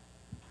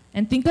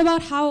 and think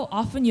about how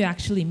often you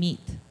actually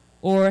meet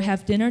or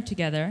have dinner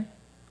together,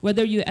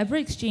 whether you ever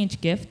exchange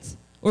gifts,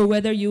 or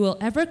whether you will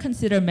ever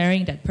consider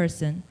marrying that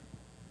person.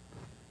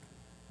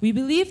 We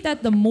believe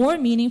that the more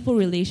meaningful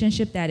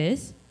relationship that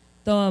is,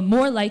 the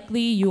more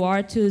likely you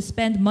are to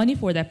spend money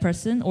for that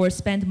person or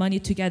spend money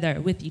together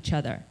with each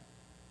other.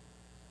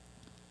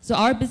 So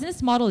our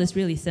business model is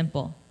really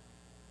simple.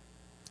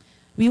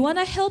 We want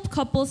to help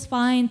couples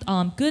find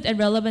good and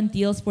relevant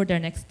deals for their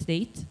next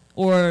date,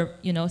 or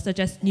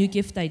suggest new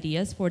gift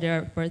ideas for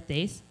their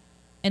birthdays.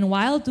 And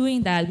while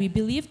doing that, we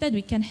believe that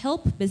we can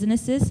help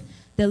businesses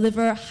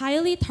deliver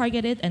highly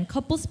targeted and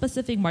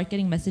couple-specific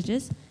marketing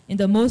messages in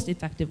the most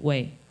effective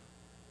way.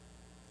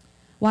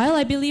 While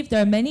I believe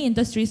there are many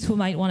industries who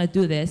might want to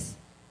do this,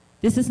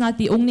 this is not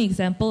the only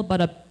example,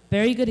 but a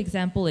very good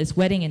example is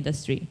wedding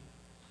industry.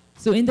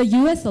 So in the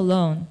US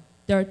alone,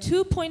 there are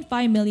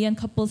 2.5 million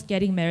couples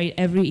getting married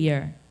every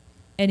year.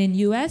 And in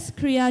US,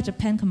 Korea,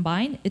 Japan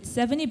combined, it's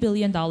 $70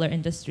 billion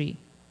industry.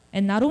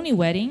 And not only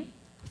wedding,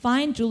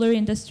 fine jewelry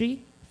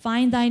industry,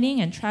 fine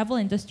dining, and travel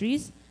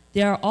industries,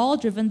 they are all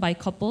driven by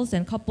couples,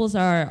 and couples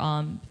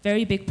are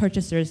very big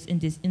purchasers in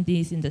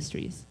these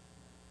industries.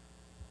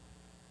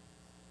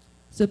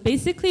 So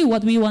basically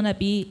what we want to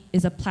be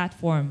is a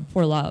platform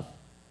for love.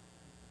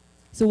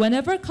 So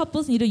whenever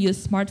couples need to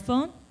use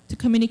smartphone to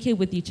communicate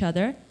with each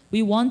other,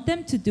 we want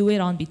them to do it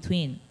on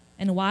between.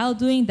 And while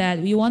doing that,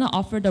 we want to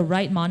offer the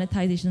right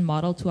monetization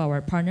model to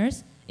our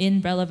partners in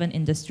relevant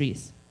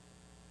industries.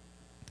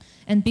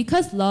 And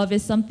because love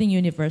is something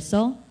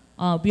universal,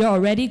 we are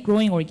already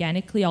growing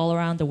organically all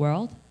around the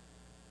world.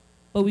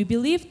 But we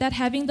believe that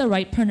having the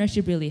right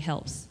partnership really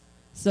helps.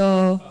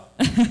 So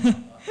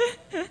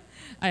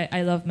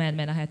I love Mad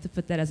Men. I had to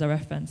put that as a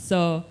reference.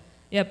 So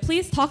yeah,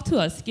 please talk to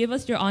us. Give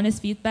us your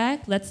honest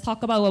feedback. Let's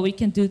talk about what we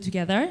can do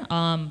together.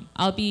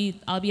 I'll be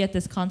at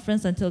this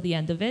conference until the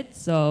end of it,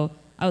 so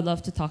I would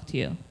love to talk to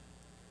you.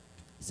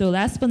 So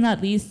last but not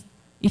least,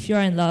 if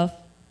you're in love,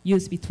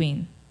 use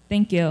between.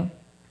 Thank you.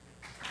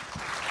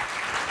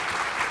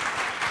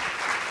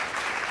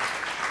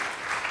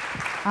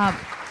 I'm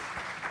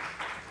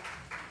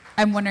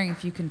wondering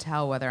if you can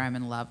tell whether I'm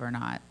in love or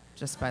not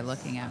just by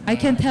looking at me. I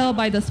can tell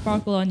by the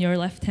sparkle on your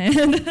left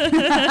hand.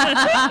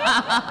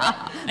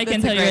 I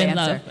can tell you're in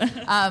love.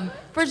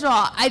 First of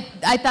all,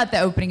 I thought the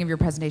opening of your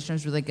presentation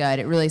was really good.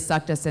 It really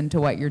sucked us into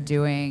what you're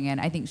doing,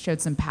 and I think showed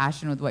some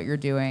passion with what you're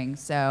doing.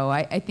 So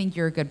I think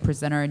you're a good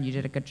presenter, and you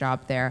did a good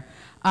job there.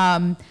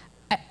 I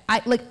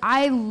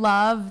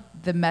love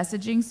the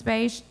messaging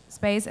space,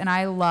 and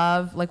I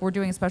love, we're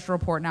doing a special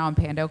report now on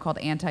Pando called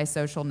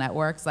Anti-Social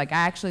Networks. I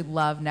actually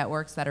love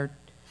networks that are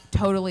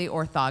totally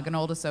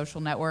orthogonal to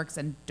social networks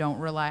and don't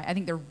rely. I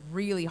think they're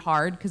really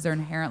hard because they're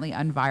inherently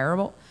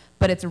unviable,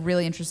 but it's a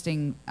really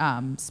interesting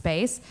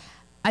space.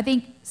 I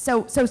think,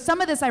 so some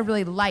of this I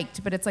really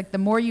liked, but it's the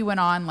more you went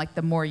on,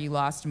 the more you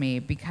lost me,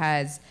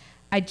 because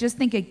I just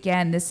think,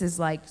 again, this is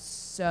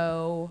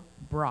so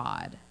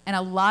broad. And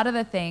a lot of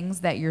the things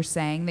that you're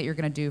saying that you're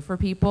gonna do for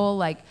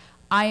people,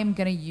 I am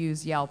gonna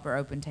use Yelp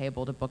or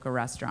OpenTable to book a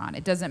restaurant.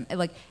 It doesn't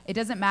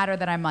matter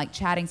that I'm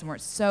chatting somewhere.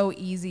 It's so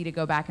easy to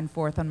go back and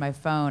forth on my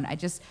phone. I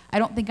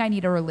don't think I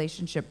need a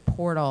relationship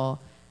portal.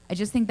 I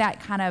just think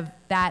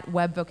that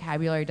web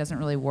vocabulary doesn't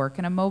really work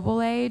in a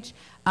mobile age.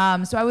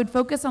 So I would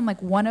focus on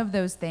one of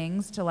those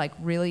things to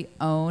really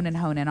own and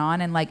hone in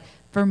on. And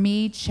for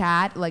me,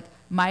 chat,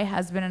 my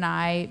husband and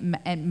I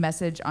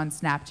message on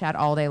Snapchat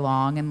all day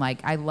long, and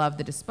I love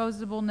the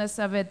disposableness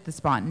of it, the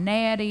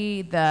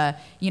spontaneity,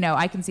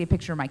 I can see a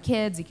picture of my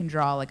kids, you can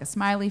draw a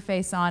smiley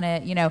face on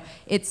it,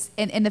 it's,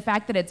 and the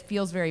fact that it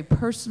feels very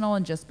personal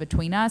and just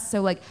between us.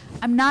 So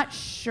I'm not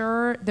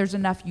sure there's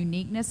enough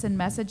uniqueness in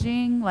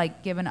messaging,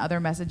 given other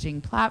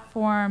messaging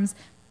platforms.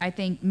 I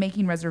think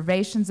making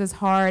reservations is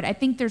hard. I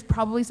think there's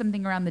probably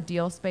something around the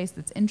deal space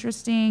that's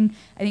interesting.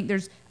 I think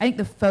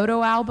the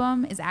photo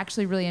album is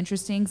actually really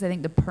interesting, because I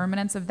think the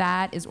permanence of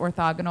that is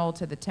orthogonal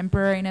to the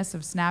temporariness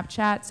of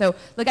Snapchat. So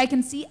I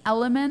can see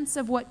elements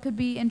of what could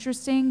be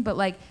interesting, but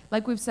like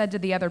we've said to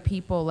the other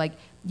people,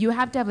 you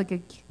have to have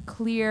a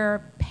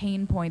clear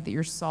pain point that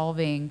you're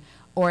solving,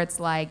 or it's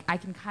I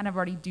can kind of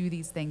already do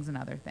these things and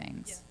other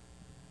things. Yeah.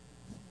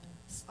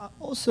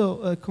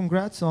 Also,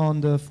 congrats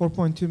on the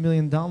 4.2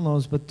 million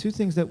downloads, but two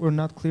things that were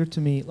not clear to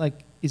me,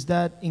 is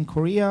that in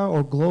Korea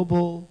or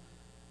global,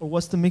 or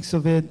what's the mix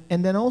of it?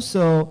 And then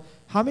also,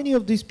 how many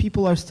of these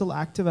people are still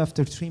active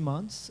after 3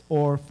 months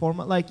or 4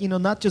 months?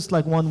 Not just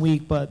 1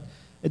 week, but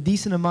a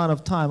decent amount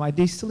of time. Are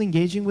they still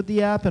engaging with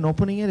the app and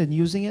opening it and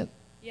using it?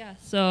 Yeah,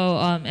 so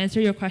answer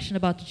your question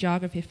about the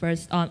geography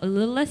first. A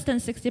little less than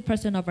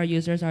 60% of our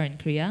users are in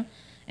Korea,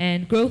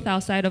 and growth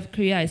outside of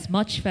Korea is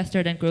much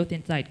faster than growth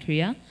inside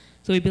Korea.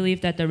 So we believe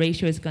that the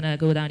ratio is going to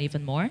go down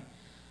even more.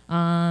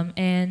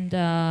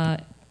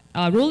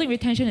 Rolling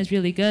retention is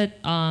really good.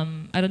 I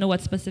don't know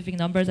what specific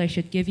numbers I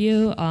should give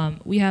you.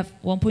 We have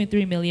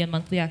 1.3 million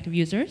monthly active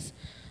users.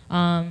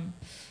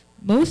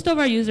 Most of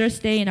our users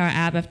stay in our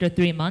app after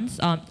 3 months.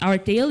 Our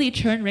daily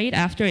churn rate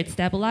after it's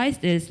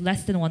stabilized is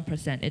less than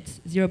 1%. It's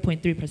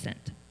 0.3%.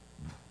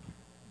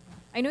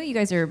 I know you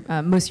guys are,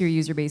 most of your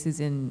user base is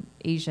in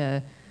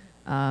Asia,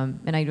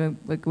 and I know,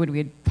 like, when we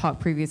had talked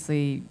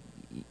previously,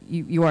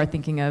 you are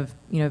thinking of,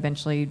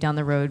 eventually down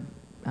the road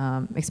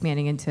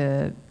expanding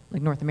into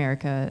like North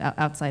America,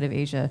 outside of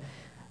Asia.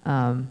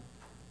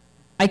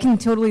 I can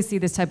totally see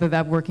this type of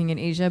app working in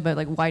Asia, but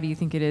like, why do you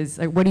think it is?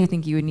 Like, what do you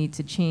think you would need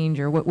to change,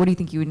 or what do you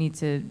think you would need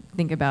to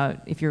think about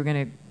if you were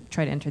going to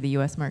try to enter the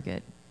U.S.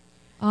 market?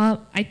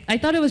 I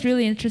thought it was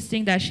really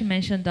interesting that she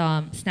mentioned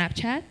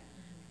Snapchat,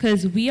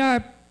 because we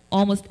are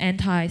almost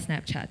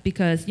anti-Snapchat,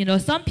 because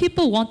some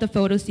people want the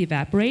photos to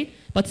evaporate,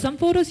 but some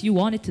photos you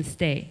want it to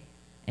stay,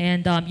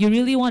 and you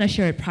really want to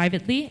share it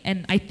privately.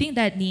 And I think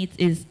that need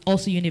is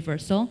also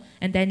universal,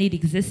 and that need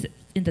exists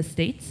in the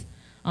States.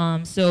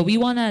 So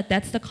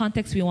that's the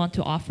context we want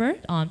to offer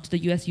to the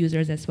US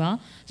users as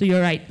well. So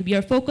you're right, we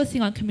are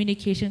focusing on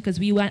communication because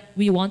we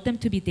want them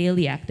to be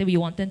daily active. We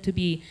want them to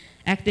be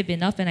active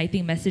enough, and I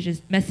think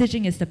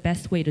messaging is the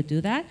best way to do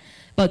that.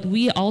 But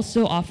we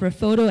also offer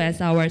photo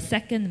as our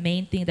second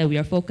main thing that we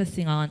are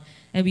focusing on,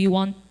 and we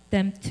want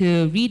them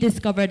to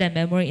rediscover their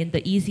memory in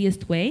the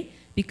easiest way,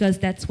 because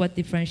that's what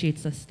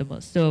differentiates us the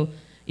most. So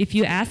if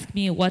you ask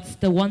me what's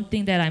the one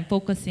thing that I'm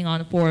focusing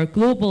on for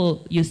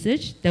global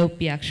usage, that would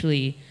be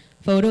actually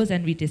photos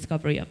and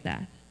rediscovery of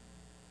that.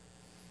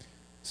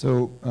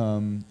 So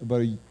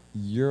about a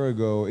year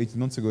ago, 18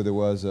 months ago, there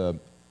was a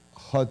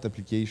hot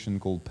application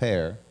called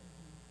Pair,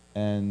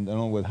 and I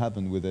don't know what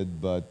happened with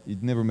it, but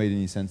it never made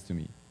any sense to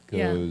me,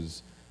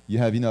 because you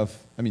have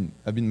enough. I mean,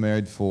 I've been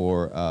married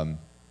for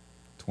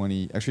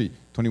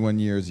 21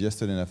 years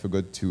yesterday, and I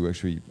forgot to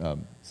actually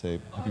say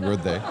happy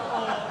birthday.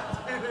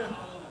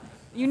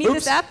 You need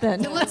this app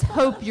then. So let's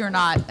hope you're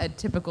not a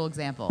typical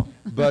example.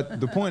 But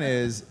the point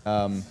is,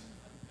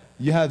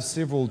 you have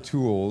several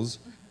tools.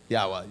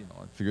 Yeah, well,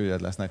 I figured it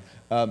out last night.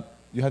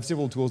 You have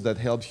several tools that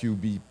help you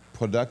be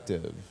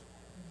productive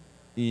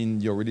in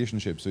your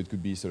relationship. So it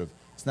could be sort of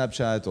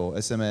Snapchat or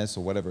SMS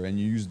or whatever, and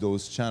you use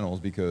those channels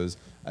because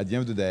at the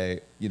end of the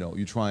day,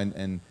 you try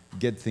and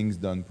get things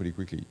done pretty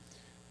quickly.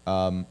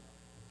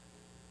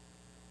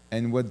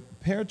 And what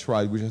Pair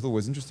tried, which I thought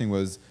was interesting,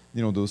 was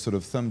those sort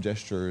of thumb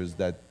gestures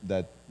that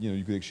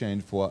you could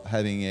exchange for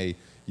having a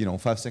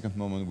 5-second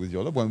moment with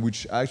your loved one,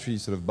 which I actually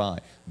sort of buy,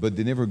 but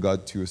they never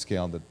got to a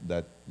scale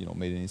that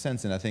made any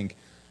sense. And I think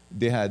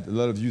they had a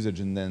lot of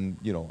usage, and then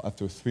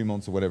after 3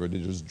 months or whatever, they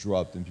just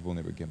dropped and people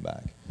never came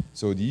back.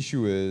 So the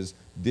issue is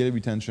daily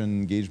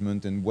retention,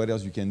 engagement, and what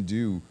else you can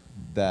do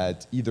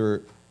that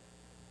either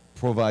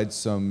provides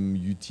some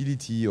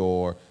utility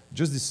or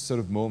just this sort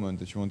of moment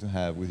that you want to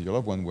have with your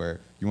loved one where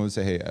you want to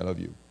say, hey, I love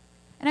you.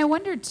 And I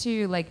wonder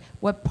too, like,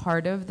 what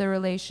part of the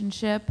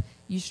relationship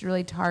you should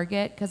really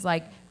target, because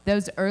like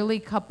those early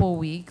couple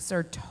weeks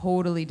are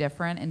totally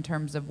different in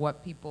terms of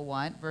what people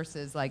want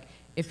versus like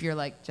if you're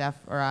like Jeff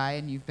or I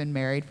and you've been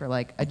married for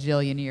like a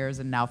jillion years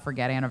and now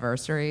forget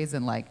anniversaries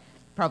and like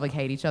probably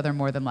hate each other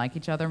more than like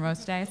each other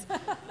most days.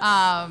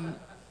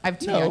 I have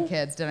 2 young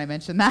kids. Did I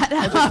mention that?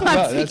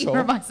 I'm speaking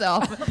for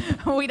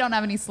myself. We don't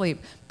have any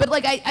sleep. But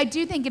like, I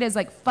do think it is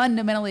like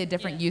fundamentally a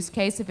different use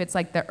case if it's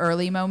like the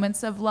early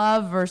moments of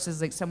love versus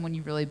like someone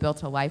you've really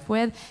built a life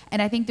with. And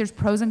I think there's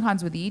pros and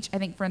cons with each. I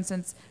think, for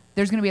instance,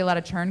 there's going to be a lot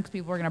of churn because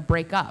people are going to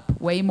break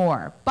up way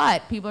more.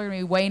 But people are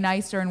going to be way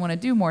nicer and want to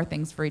do more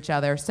things for each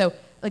other. So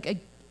like,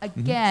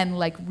 again,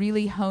 like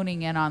really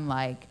honing in on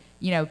like,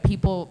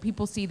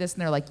 people see this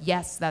and they're like,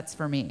 yes, that's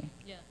for me.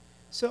 Yeah.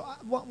 So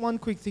one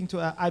quick thing to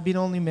add, I've been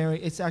only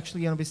married, it's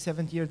actually going to be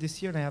 7th year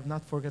this year, and I have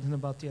not forgotten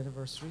about the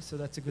anniversary, so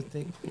that's a good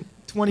thing.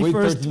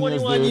 21st,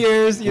 21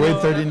 years,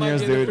 Wait 13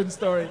 years, dude. Different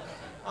story.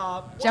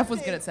 Jeff was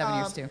good at 7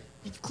 years too.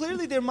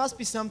 Clearly there must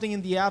be something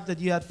in the app that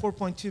you had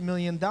 4.2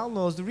 million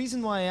downloads. The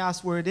reason why I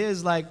asked where it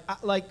is, like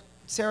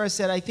Sarah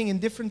said, I think in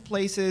different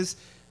places,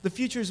 the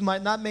features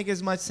might not make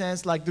as much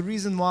sense. Like the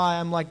reason why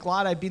I'm like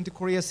glad I've been to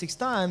Korea 6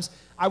 times,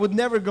 I would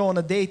never go on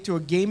a date to a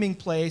gaming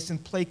place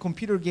and play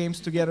computer games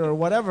together or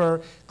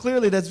whatever.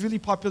 Clearly that's really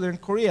popular in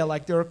Korea.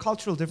 Like there are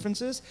cultural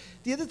differences.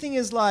 The other thing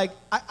is like,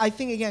 I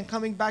think again,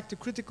 coming back to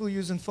critical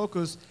use and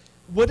focus,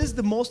 what is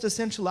the most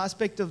essential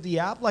aspect of the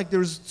app? Like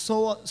there's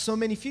so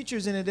many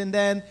features in it, and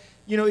then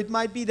it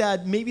might be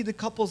that maybe the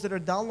couples that are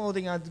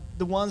downloading are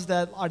the ones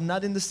that are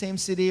not in the same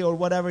city or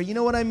whatever. You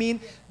know what I mean?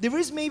 There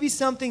is maybe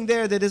something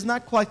there that is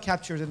not quite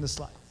captured in the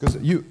slide. Because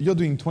you're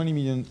doing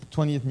 28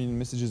 million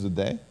messages a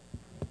day,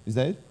 is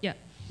that it? Yeah.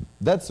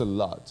 That's a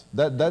lot.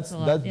 That's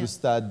the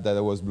stat that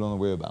I was blown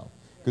away about.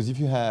 Because if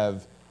you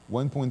have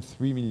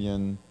 1.3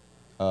 million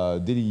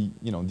daily,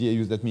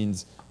 DAUs, that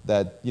means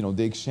that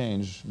they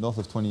exchange north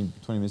of 20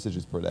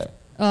 messages per day.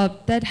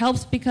 That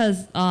helps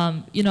because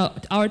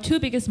our 2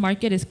 biggest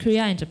market is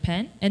Korea and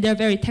Japan, and they're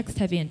very text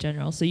heavy in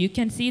general. So you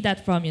can see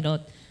that from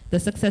the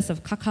success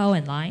of Kakao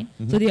and Line.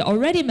 Mm-hmm. So they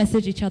already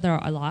message each other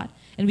a lot.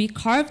 And we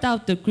carved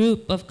out the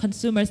group of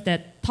consumers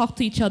that talk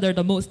to each other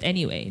the most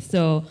anyway.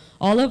 So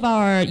all of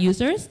our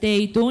users,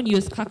 they don't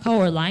use Kakao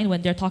or Line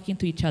when they're talking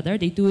to each other.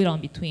 They do it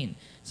on between.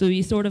 So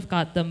we sort of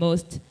got the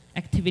most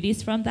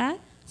activities from that.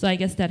 So I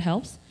guess that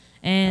helps.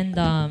 And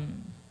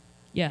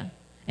yeah.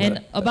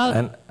 And about...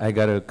 And I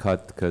got to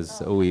cut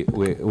because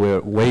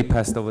we're way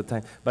past over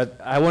time. But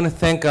I want to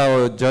thank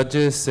our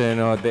judges. You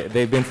know,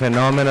 they've been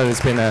phenomenal.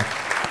 It's been a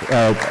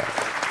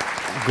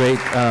great...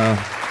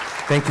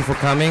 thank you for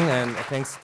coming, and thanks.